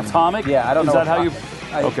 Atomic. Yeah, I don't know. Is that how you?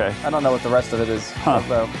 Okay. I don't know what the rest of it is. Huh.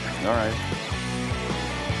 Though. All right.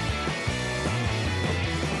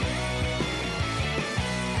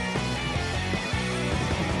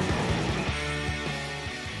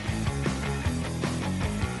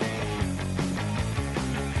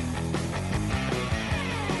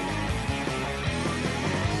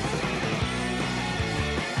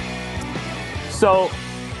 So,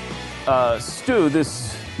 Stu,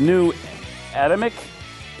 this new Atomic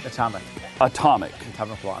Blonde.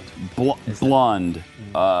 Blonde.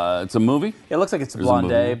 It's a movie? It looks like it's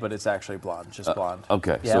Blonde, but it's actually blonde, just blonde.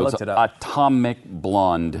 Okay, yeah, so I it's looked it up. Atomic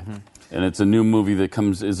Blonde. And it's a new movie that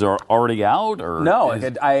comes, is it already out? Or no,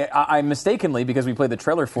 I mistakenly, because we played the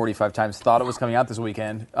trailer 45 times, thought it was coming out this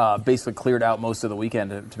weekend, basically cleared out most of the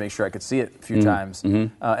weekend to make sure I could see it a few times, and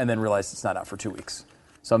then realized it's not out for 2 weeks.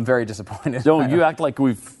 So I'm very disappointed. Don't you act like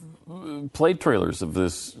we've played trailers of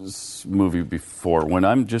this movie before when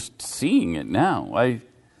I'm just seeing it now. I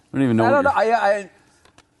don't even know. I don't know. I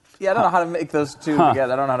don't know how to make those two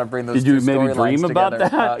together. I don't know how to bring those two storylines together. Did you maybe dream about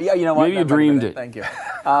that? Yeah, you know what? Maybe you dreamed it. Thank you.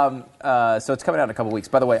 So it's coming out in a couple weeks.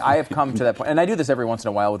 By the way, I have come to that point, and I do this every once in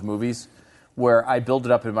a while with movies, where I build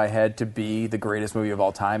it up in my head to be the greatest movie of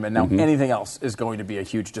all time, and now anything else is going to be a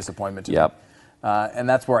huge disappointment to me. And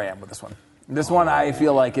that's where I am with this one. This one I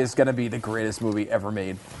feel like is going to be the greatest movie ever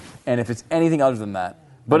made. And if it's anything other than that,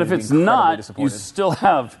 but if it's not, you still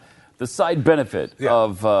have the side benefit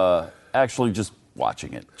of actually just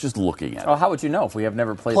watching it, just looking at it. Oh, how would you know if we have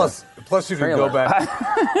never played Plus you can go back.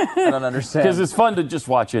 I don't understand. Because it's fun to just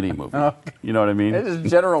watch any movie. You know what I mean? It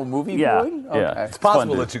is general movie viewing? Yeah. Okay. It's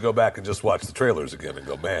possible that you go back and just watch the trailers again and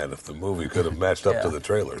go, man, if the movie could have matched up to the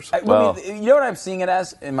trailers. You know what I'm seeing it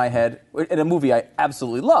as in my head? In a movie I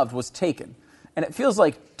absolutely loved was Taken. And it feels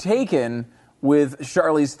like Taken with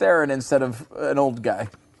Charlize Theron instead of an old guy.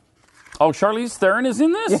 Oh, Charlize Theron is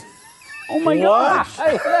in this? Yeah. Oh my gosh!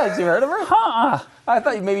 Have you heard of her? I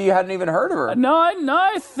thought maybe you hadn't even heard of her. No,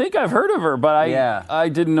 I think I've heard of her, but I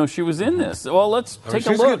didn't know she was in this. Well, let's take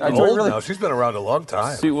a look. She's old now. She's been around a long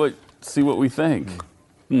time. See what we think.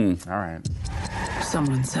 All right.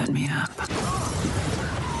 Someone set me up.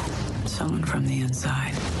 Someone from the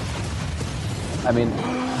inside. I mean,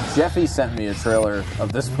 Jeffy sent me a trailer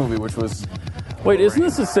of this movie, which was... Wait, isn't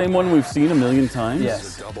this the same one we've seen a million times?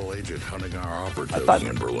 Yes. Double agent hunting our operatives I thought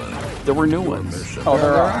in Berlin. There were new ones. Oh,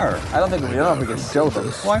 there are. I don't know if we can show them.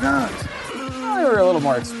 Why not? Well, they were a little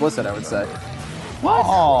more explicit, I would say. What?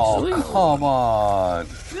 Oh, Really? come on.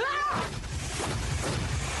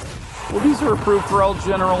 Well, these are approved for all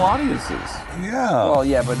general audiences. Yeah. Well,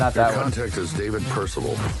 yeah, but not that Your one. contact is David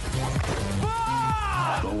Percival.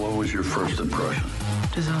 Well, what was your first impression?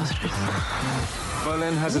 Disastrous.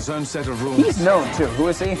 Berlin has its own set of rules. He's known, too. Who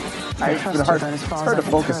is he? It's hard to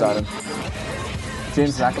focus on him.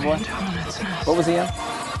 James McAvoy? What was he in?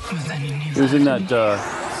 He was in that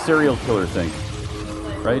serial killer thing,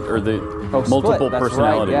 right? Or the multiple Split. That's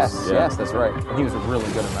personalities. Right. Yes, that's right. And he was really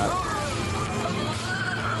good in that.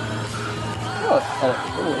 A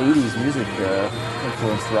little 80s music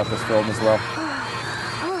influence throughout this film as well.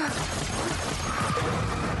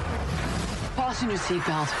 Fasten your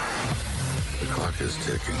seatbelt. The clock is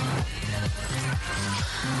ticking.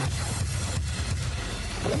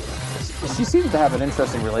 She seems to have an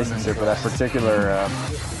interesting relationship with that particular...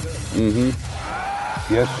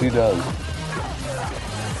 Yes, she does.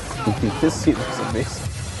 This scene looks amazing.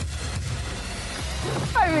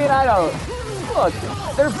 I mean, I don't. Look,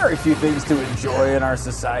 there are very few things to enjoy in our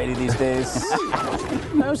society these days.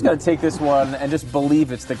 I'm just going to take this one and just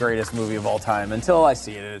believe it's the greatest movie of all time. Until I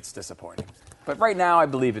see it, it's disappointing. But right now, I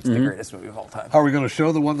believe it's the greatest movie of all time. Are we going to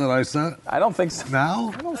show the one that I sent? I don't think so.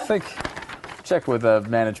 Now? I don't think. Check with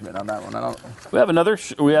management on that one. I don't. We have another.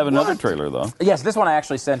 We have another trailer though. Yes, this one I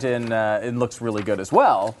actually sent in. It looks really good as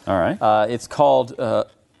well. All right. It's called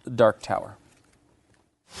Dark Tower.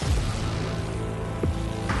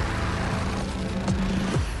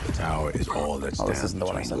 The tower is all that stands this isn't the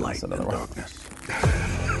one I between sent. light and darkness.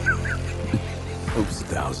 Oops.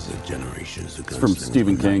 Thousands of generations of It's from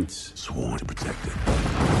Stephen King. Sworn to protect it.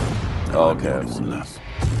 Oh, okay. No one left.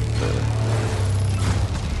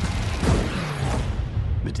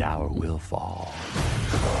 The tower will fall.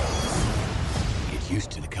 Get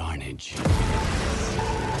used to the carnage.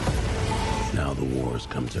 Now the wars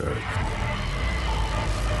come to Earth.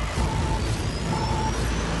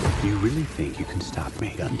 You really think you can stop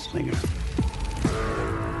me, gunslinger?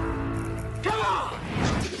 Come on!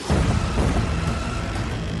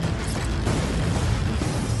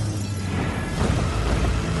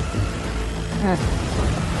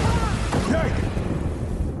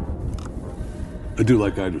 I do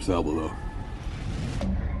like Idris Elba, though.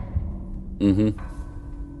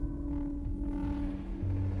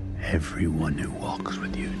 Everyone who walks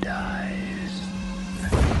with you dies.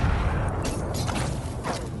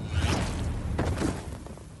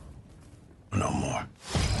 No more.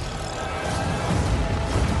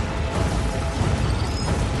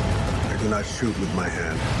 I do not shoot with my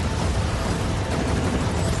hand.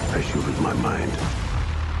 I shoot with my mind.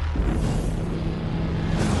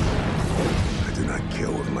 I do not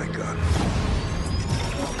kill with my gun.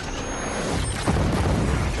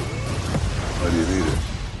 Why do you need it?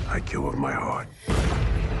 I kill with my heart.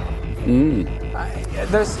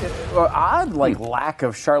 There's an odd lack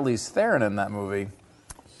of Charlize Theron in that movie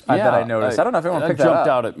that I noticed. I don't know if anyone picked that up. That jumped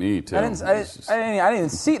out at me too. I didn't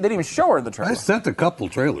see. They didn't even show her in the trailer. I sent a couple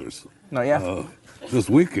trailers. No, yeah. This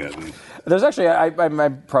weekend. There's actually, I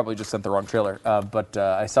probably just sent the wrong trailer, but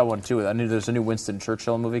I saw one too. I knew there's a new Winston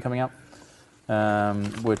Churchill movie coming out,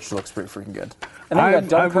 which looks pretty freaking good. And then you got I'm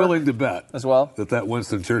Dunkirk willing to bet as well that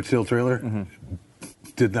Winston Churchill trailer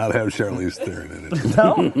did not have Charlize Theron in it.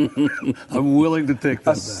 No? I'm willing to take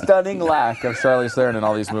that A stunning lack of Charlize Theron in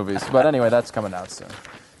all these movies. But anyway, that's coming out soon.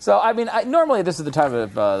 So, I mean, normally this is the time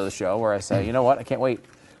of the show where I say, you know what, I can't wait.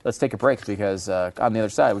 Let's take a break because on the other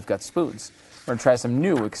side, we've got Spoons. We're going to try some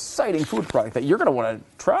new, exciting food product that you're going to want to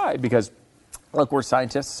try because, look, we're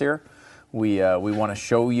scientists here. We want to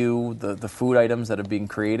show you the food items that are being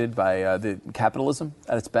created by the capitalism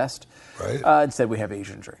at its best. Right. Instead, we have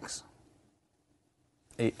Asian drinks.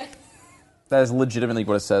 That is legitimately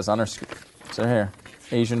what it says on our screen. So here,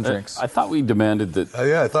 Asian drinks. I thought we demanded that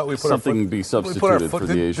I thought we put something be substituted for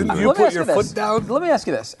the Asian Didn't drink. you put your foot down? Let me ask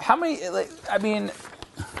you this. How many,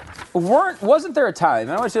 wasn't there a time,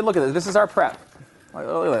 and I want you to look at this. This is our prep.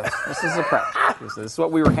 Look at this. This is a prep. This is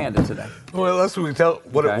what we were handed today. Well, unless we tell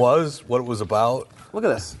what it was, what it was about. Look at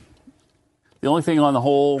this. The only thing on the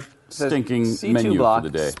whole stinking C2 menu block, for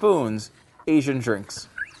the day. Spoons, Asian drinks.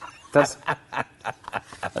 This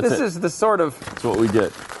it. is the sort of... That's what we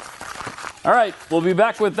get. All right, we'll be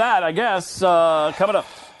back with that, I guess. Coming up,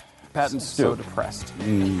 Pat and Stu. So depressed.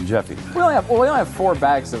 Jeffy. We only have 4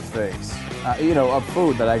 bags of things, of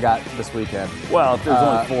food that I got this weekend. Well, if there's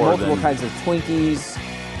only 4, multiple then... kinds of Twinkies.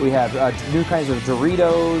 We have new kinds of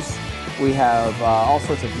Doritos. We have all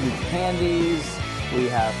sorts of new candies. We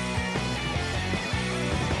have...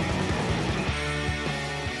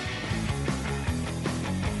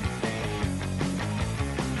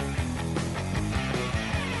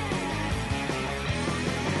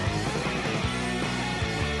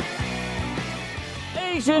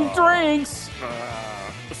 Asian drinks.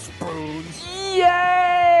 Spoons.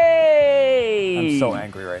 Yay! I'm so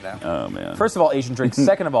angry right now. Oh, man. First of all, Asian drinks.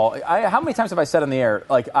 Second of all, how many times have I said on the air,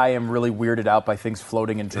 I am really weirded out by things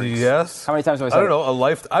floating in drinks? Yes. How many times have I said I don't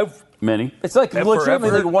know. Many. It's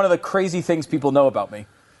legitimately one of the crazy things people know about me.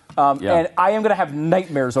 And I am going to have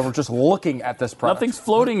nightmares over just looking at this product. Nothing's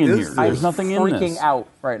floating in here. There's nothing in this. I'm freaking out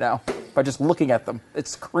right now by just looking at them.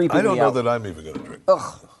 It's creeping me out. I don't know that I'm even going to drink.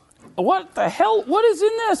 Ugh. What the hell? What is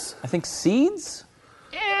in this? I think seeds?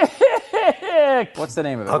 What's the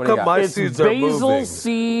name of it? How What do you come got? It's seeds are basil moving?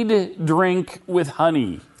 seed drink with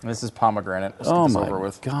honey. This is pomegranate. Let's Oh get this my over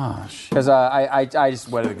with. gosh. Because I just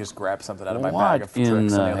wanted to just grab something out of my bag of What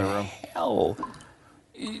drinks in in the other the room. hell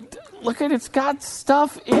look at it's got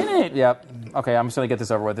stuff in it. Yep. Okay, I'm just gonna get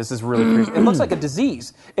this over with. This is really creepy. It looks like a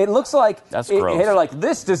disease. It looks like That's gross. They're like,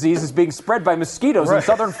 this disease is being spread by mosquitoes in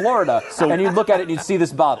southern Florida. And you'd look at it and you'd see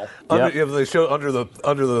this bottle. They show under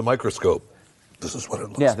the microscope. This is what it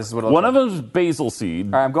looks like. Yeah, this is what it looks One like. of them is basil seed.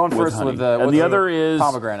 All right, I'm going first honey. with and the other is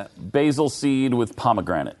pomegranate. basil seed with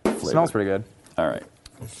pomegranate flavor. Smells pretty good. All right,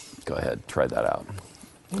 go ahead, try that out.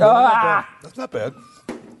 That's not bad.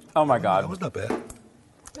 Oh my God. That was not bad.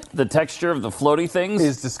 The texture of the floaty things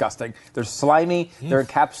is disgusting. They're slimy. They're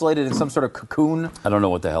encapsulated in some sort of cocoon. I don't know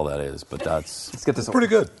what the hell that is, but that's... Let's get this pretty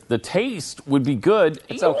good. The taste would be good.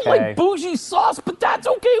 It's You don't okay. like bougie sauce, but that's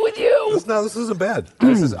okay with you. This isn't bad.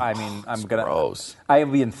 This is, I mean, I'm gonna... Gross. I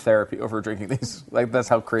will be in therapy over drinking these. Like, that's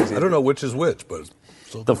how crazy I don't know which is which, but...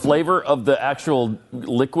 The flavor of the actual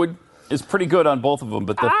liquid is pretty good on both of them,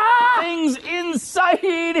 but the things inside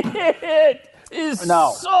it is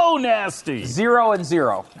so nasty. 0 and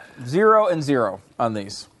 0. 0 and 0 on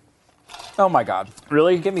these. Oh my God.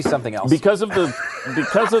 Really? Give me something else. Because of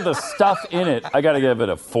the stuff in it, I got to give it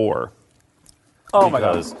a 4. Oh my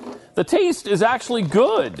God. The taste is actually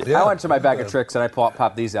good. I went to my bag of tricks and I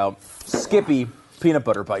popped these out. Skippy peanut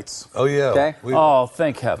butter bites. Oh yeah. Okay. Oh,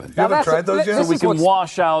 thank heaven. You haven't tried those yet? So we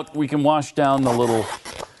can wash down the little...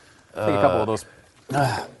 Take a couple of those.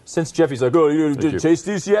 Since Jeffy's like, oh, you didn't taste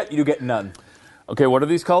these yet? You get none. Okay, what are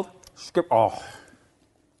these called? Oh.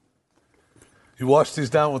 You wash these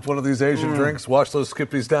down with one of these Asian drinks? Wash those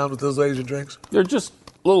Skippies down with those Asian drinks? They're just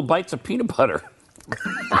little bites of peanut butter.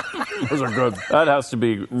 Those are good. That has to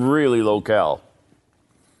be really low cal.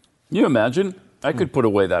 Can you imagine? I could put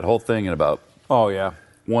away that whole thing in about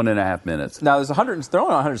 1.5 minutes. Now, they're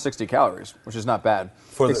only 160 calories, which is not bad.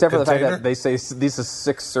 For the Except for the fact container? that they say these are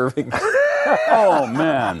 6 servings. Oh,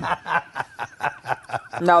 man.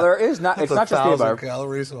 Now, there is not, it's not just peanut 1,000 butter.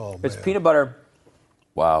 calories? Oh, It's man. peanut butter,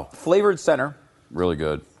 Wow. flavored center, Really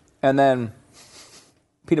good. and then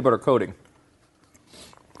peanut butter coating.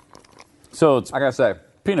 So it's I gotta say,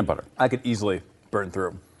 peanut butter. I could easily burn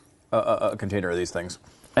through a container of these things.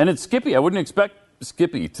 And it's Skippy. I wouldn't expect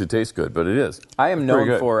Skippy to taste good, but it is. I am Very known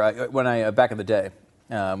good. for, when I, back in the day,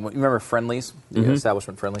 you remember Friendlies? The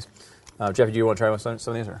establishment Friendlies? Jeffy, do you want to try some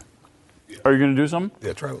of these? Or? Are you going to do some?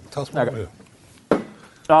 Yeah, try it. Tell us what Okay. to do.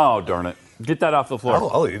 Oh, darn it. Get that off the floor.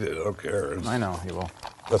 I'll eat it. I don't care. I know, you will.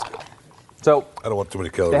 That's good. So, I don't want too many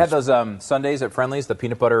calories. they had those sundaes at Friendlies, the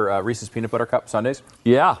peanut butter, Reese's peanut butter cup sundaes.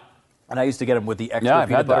 Yeah. And I used to get them with the extra Yeah, I've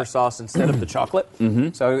peanut had butter that. sauce instead of the chocolate.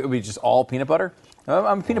 So it would be just all peanut butter.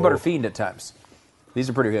 I'm a peanut butter fiend at times. These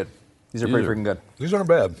are pretty good. These are pretty freaking good. These aren't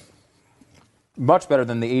bad. Much better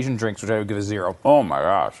than the Asian drinks, which I would give a 0. Oh, my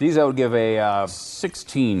gosh. These I would give a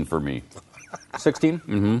 16 for me.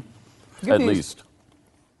 16. At least.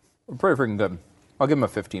 Pretty freaking good. I'll give them a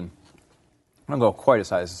 15. I don't go quite as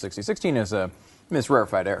high as a 16. 16 is it's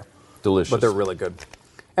rarefied air. Delicious. But they're really good.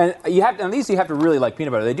 And these you have to really like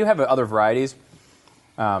peanut butter. They do have other varieties,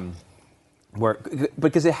 because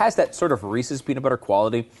it has that sort of Reese's peanut butter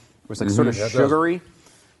quality, where it's like sort of Yeah, it does. sugary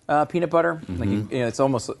peanut butter. Like it's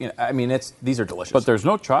almost. These are delicious. But there's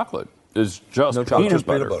no chocolate. It's just No chocolate. peanut Just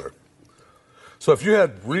butter. peanut butter. So if you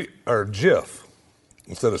had Jif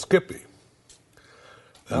instead of Skippy,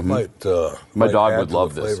 that might. My might dog add would to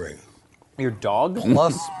love the this. flavoring. Your dog?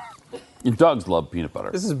 Plus, Your dogs love peanut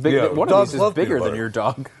butter. This is big. Yeah, One of dogs these is love bigger peanut than butter. your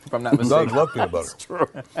dog, if I'm not mistaken. dogs love peanut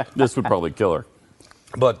butter. This would probably kill her.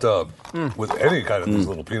 But with any kind of these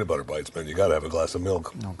little peanut butter bites, man, you got to have a glass of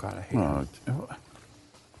milk. Oh God, I hate it.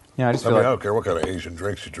 Yeah, I just I feel mean, I like. don't care what kind of Asian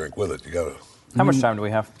drinks you drink with it. You got to. How much time do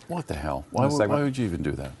we have? What the hell? In a segment. Why would you even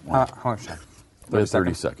do that? Why? How much time? We have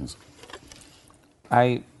 30 seconds.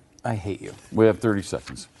 I hate you. We have 30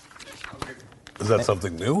 seconds. Is that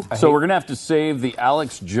something new? So we're going to have to save the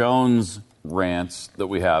Alex Jones rants that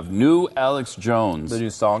we have. New Alex Jones. The new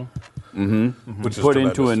song. Which is Put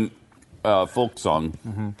into tremendous. an folk song,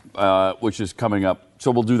 which is coming up. So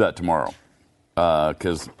we'll do that tomorrow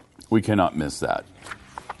because we cannot miss that.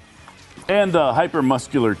 And the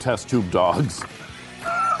hypermuscular test tube dogs.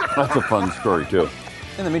 That's a fun story, too.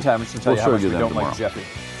 In the meantime, I'm just going to tell We'll you show how you much we them don't like tomorrow.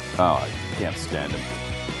 Jeffy. Oh, I can't stand him.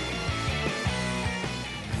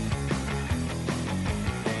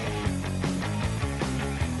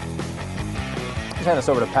 Just hand this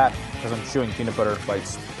over to Pat because I'm chewing peanut butter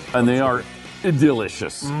bites. And they are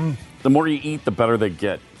delicious. The more you eat, the better they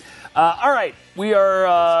get. All right, we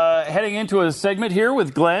are heading into a segment here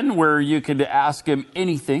with Glenn where you can ask him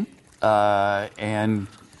anything. And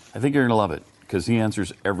I think you're going to love it because he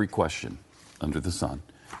answers every question under the sun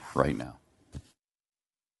right now.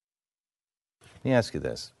 Let me ask you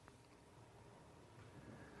this.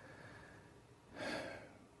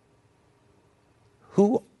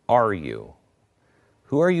 who are you?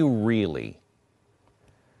 Who are you really?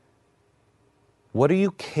 What are you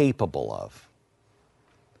capable of?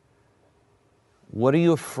 What are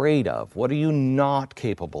you afraid of? What are you not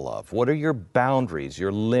capable of? What are your boundaries,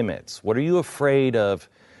 your limits? What are you afraid of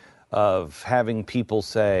having people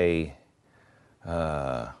say,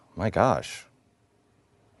 my gosh,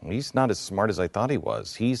 he's not as smart as I thought he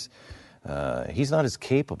was. He's not as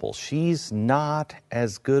capable. She's not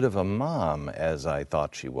as good of a mom as I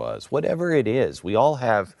thought she was. Whatever it is, we all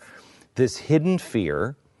have this hidden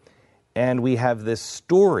fear, and we have this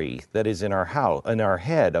story that is in our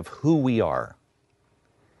head of who we are.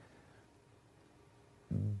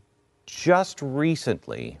 Just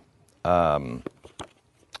recently, I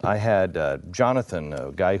had Jonathan,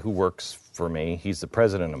 a guy who works for me. He's the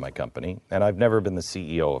president of my company, and I've never been the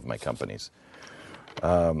CEO of my companies.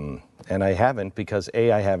 And I haven't because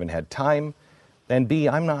A, I haven't had time, and B,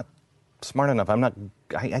 I'm not smart enough.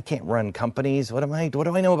 I can't run companies. What do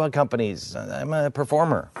I know about companies? I'm a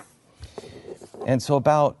performer. And so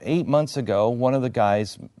about 8 months ago, one of the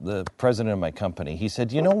guys, the president of my company, he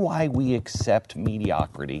said, you know why we accept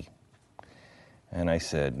mediocrity? And I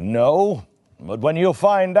said, no, but when you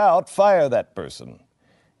find out, fire that person.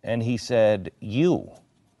 And he said, you.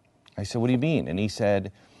 I said, what do you mean? And he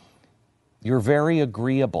said, you're very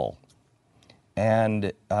agreeable,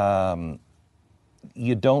 and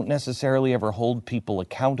you don't necessarily ever hold people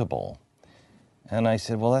accountable. And I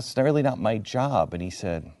said, well, that's really not my job. And he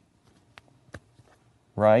said,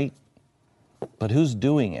 right? But who's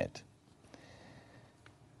doing it?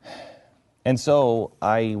 And so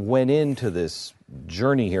I went into this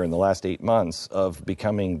journey here in the last 8 months of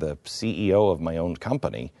becoming the CEO of my own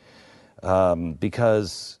company,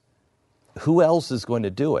 because who else is going to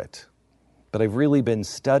do it? But I've really been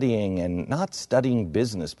studying, and not studying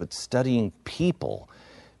business, but studying people,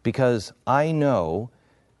 because I know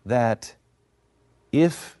that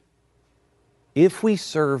if we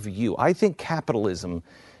serve you, I think capitalism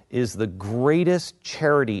is the greatest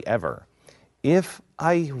charity ever. If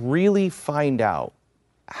I really find out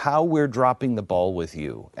how we're dropping the ball with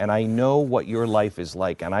you, and I know what your life is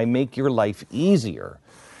like, and I make your life easier,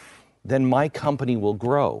 then my company will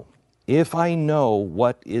grow. If I know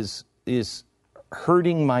what is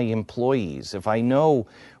hurting my employees, if I know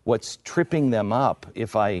what's tripping them up,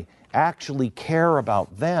 if I actually care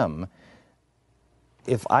about them,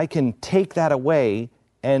 if I can take that away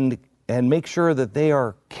and make sure that they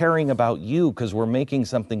are caring about you because we're making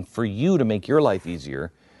something for you to make your life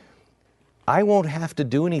easier, I won't have to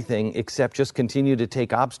do anything except just continue to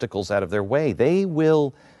take obstacles out of their way.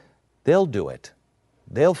 They'll do it.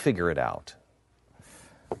 They'll figure it out.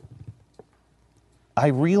 I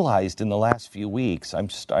realized in the last few weeks, I'm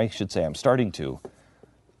starting to,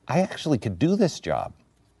 I actually could do this job.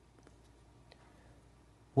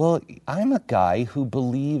 Well, I'm a guy who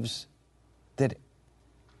believes that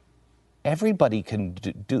everybody can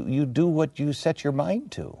do what you set your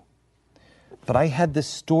mind to. But I had this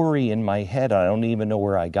story in my head, I don't even know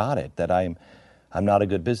where I got it, that I'm not a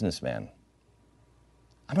good businessman.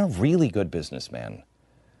 I'm a really good businessman.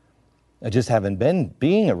 I just haven't been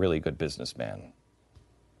being a really good businessman.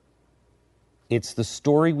 It's the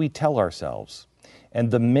story we tell ourselves. And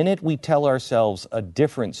the minute we tell ourselves a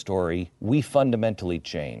different story, we fundamentally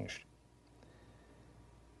change.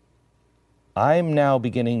 I'm now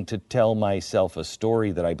beginning to tell myself a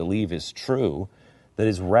story that I believe is true, that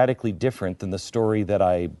is radically different than the story that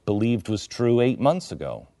I believed was true 8 months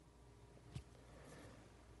ago.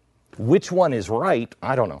 Which one is right?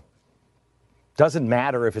 I don't know. Doesn't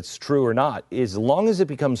matter if it's true or not, as long as it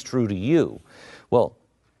becomes true to you. Well,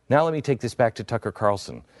 now let me take this back to Tucker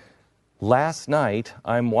Carlson. Last night,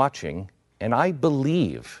 I'm watching, and I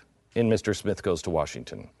believe in Mr. Smith Goes to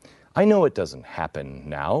Washington. I know it doesn't happen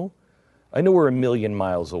now. I know we're a million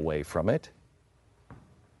miles away from it.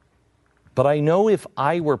 But I know if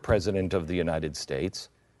I were president of the United States,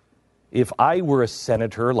 if I were a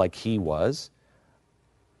senator like he was,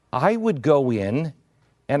 I would go in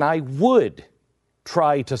and I would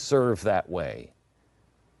try to serve that way.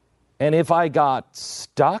 And if I got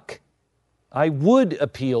stuck, I would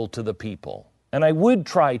appeal to the people, and I would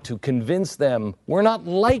try to convince them we're not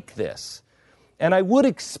like this, and I would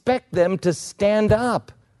expect them to stand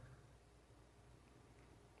up.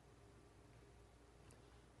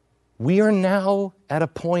 We are now at a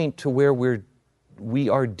point to where we,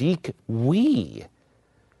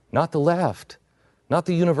 not the left, not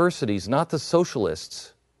the universities, not the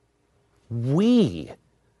socialists, we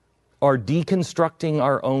are deconstructing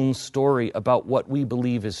our own story about what we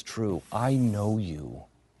believe is true. I know you.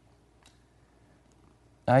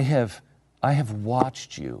 I have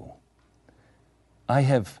watched you. I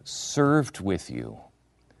have served with you.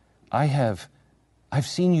 I've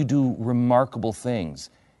seen you do remarkable things.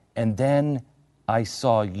 And then I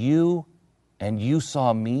saw you and you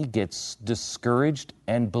saw me get discouraged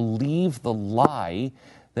and believe the lie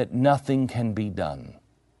that nothing can be done.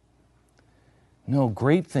 No,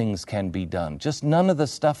 great things can be done, just none of the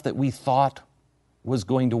stuff that we thought was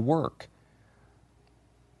going to work.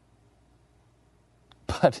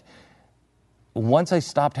 But once I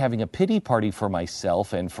stopped having a pity party for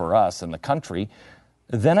myself and for us and the country,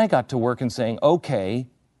 then I got to work and saying, okay,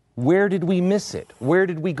 where did we miss it? Where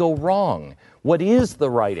did we go wrong? What is the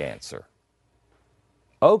right answer?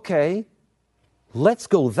 Okay, let's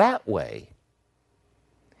go that way.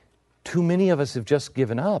 Too many of us have just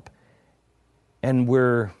given up. And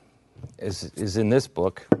we're, as is in this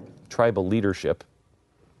book, Tribal Leadership,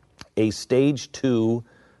 a stage 2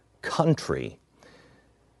 country.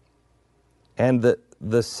 And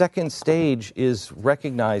the second stage is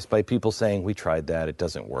recognized by people saying, we tried that, it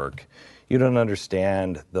doesn't work. You don't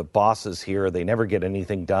understand. The bosses here, they never get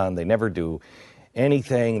anything done. They never do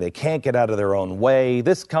anything. They can't get out of their own way.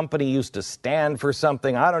 This company used to stand for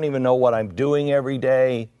something. I don't even know what I'm doing every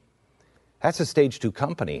day. That's a stage 2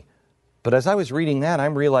 company. But as I was reading that,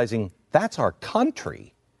 I'm realizing that's our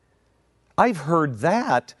country. I've heard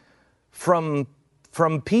that from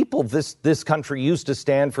people. This country used to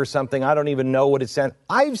stand for something. I don't even know what it stands.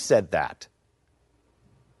 I've said that.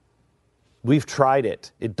 We've tried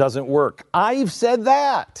it. It doesn't work. I've said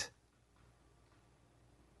that.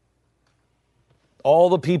 All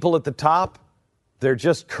the people at the top, they're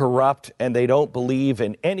just corrupt and they don't believe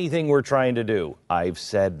in anything we're trying to do. I've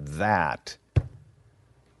said that.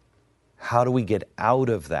 How do we get out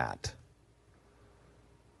of that?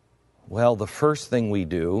 Well, the first thing we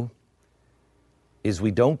do is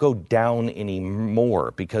we don't go down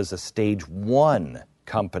anymore, because a stage 1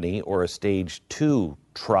 company or a stage 2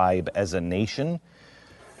 tribe as a nation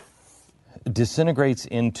disintegrates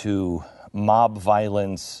into mob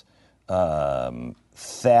violence,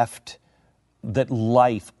 theft, that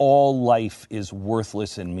all life is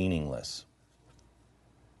worthless and meaningless.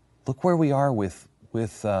 Look where we are with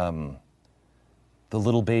the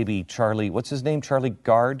little baby Charlie, what's his name? Charlie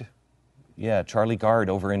Gard? Yeah, Charlie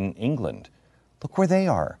Gard over in England. Look where they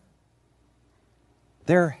are.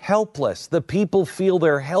 They're helpless. The people feel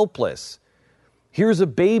they're helpless. Here's a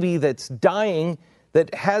baby that's dying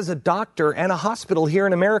that has a doctor and a hospital here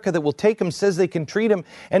in America that will take him, says they can treat him,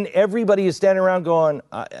 and everybody is standing around going,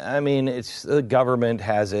 I mean, it's the government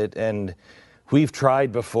has it, and we've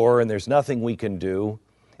tried before, and there's nothing we can do.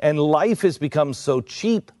 And life has become so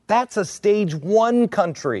cheap. That's a stage 1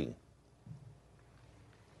 country.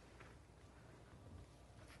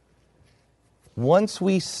 Once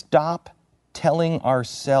we stop telling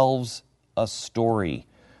ourselves a story,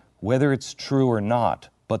 whether it's true or not,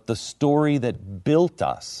 but the story that built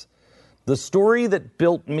us, the story that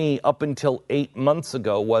built me up until 8 months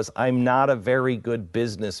ago was, I'm not a very good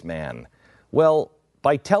businessman. Well,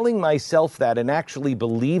 by telling myself that and actually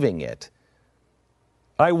believing it,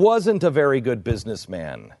 I wasn't a very good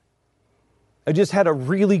businessman. I just had a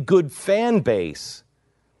really good fan base.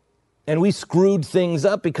 And we screwed things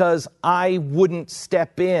up because I wouldn't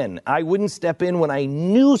step in. I wouldn't step in when I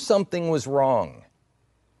knew something was wrong.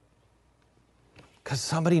 Because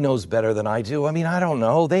somebody knows better than I do. I mean, I don't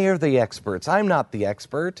know. They are the experts. I'm not the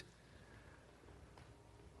expert.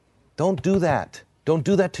 Don't do that. Don't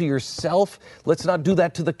do that to yourself. Let's not do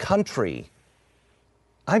that to the country.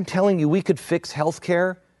 I'm telling you, we could fix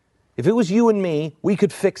healthcare. If it was you and me, we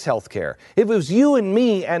could fix healthcare. If it was you and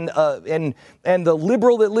me and the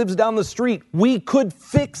liberal that lives down the street, we could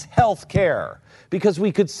fix healthcare, because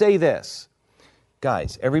we could say this.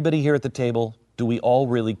 Guys, everybody here at the table, do we all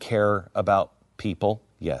really care about people?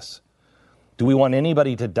 Yes. Do we want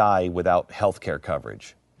anybody to die without healthcare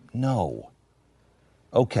coverage? No.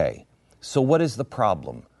 Okay, so what is the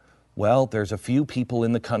problem? Well, there's a few people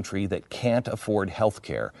in the country that can't afford health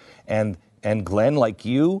care. And Glenn, like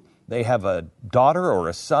you, they have a daughter or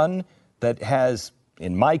a son that has,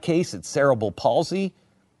 in my case, it's cerebral palsy.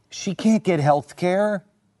 She can't get health care.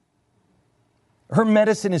 Her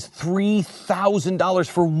medicine is $3,000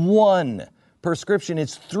 for one prescription.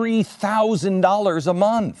 It's $3,000 a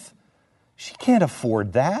month. She can't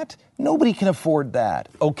afford that. Nobody can afford that.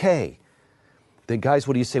 Okay. Then guys,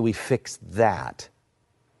 what do you say we fix that?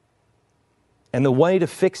 And the way to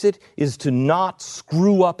fix it is to not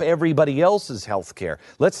screw up everybody else's health care.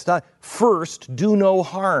 Let's not, first, do no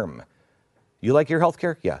harm. You like your health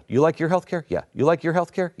care? Yeah. You like your health care? Yeah. You like your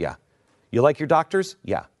health care? Yeah. You like your doctors?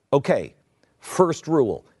 Yeah. Okay. First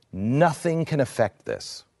rule, nothing can affect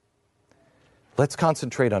this. Let's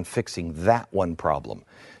concentrate on fixing that one problem.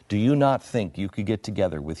 Do you not think you could get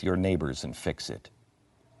together with your neighbors and fix it?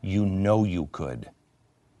 You know you could.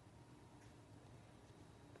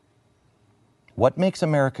 What makes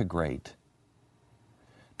America great?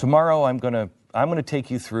 Tomorrow I'm going to take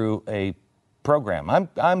you through a program.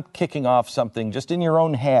 I'm kicking off something just in your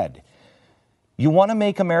own head. You want to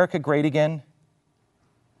make America great again?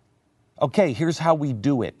 Okay, here's how we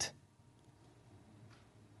do it.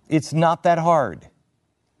 It's not that hard.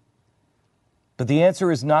 But the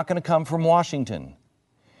answer is not going to come from Washington.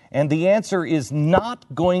 And the answer is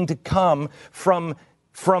not going to come from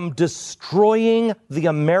destroying the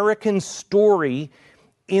American story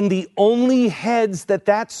in the only heads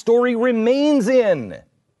that story remains in.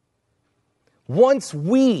 Once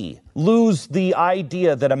we lose the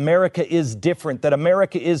idea that America is different, that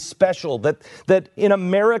America is special, that in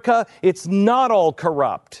America it's not all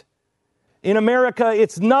corrupt. In America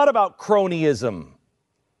it's not about cronyism.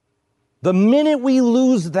 The minute we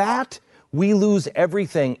lose that, we lose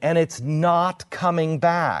everything, and it's not coming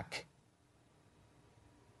back.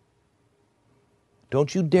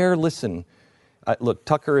 Don't you dare listen. Look,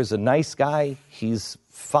 Tucker is a nice guy. He's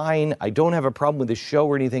fine. I don't have a problem with his show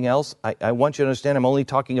or anything else. I want you to understand I'm only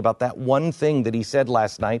talking about that one thing that he said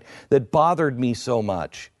last night that bothered me so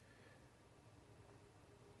much.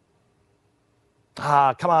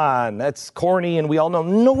 Come on, that's corny and we all know.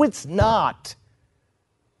 No, it's not.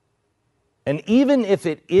 And even if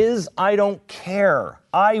it is, I don't care.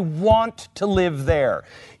 I want to live there.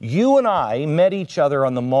 You and I met each other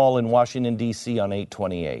on the mall in Washington, D.C. on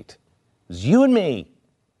 8/28. It was you and me.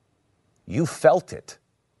 You felt it.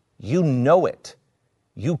 You know it.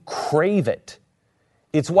 You crave it.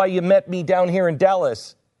 It's why you met me down here in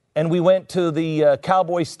Dallas and we went to the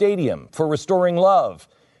Cowboy Stadium for Restoring Love.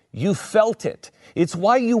 You felt it. It's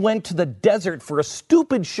why you went to the desert for a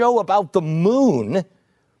stupid show about the moon.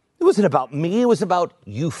 It wasn't about me. It was about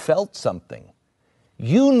you felt something.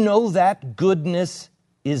 You know that goodness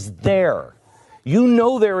is there. You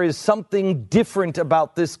know there is something different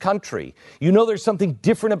about this country. You know there's something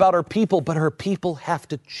different about our people, but our people have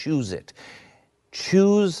to choose it.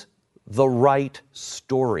 Choose the right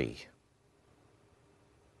story.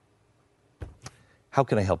 How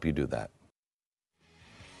can I help you do that?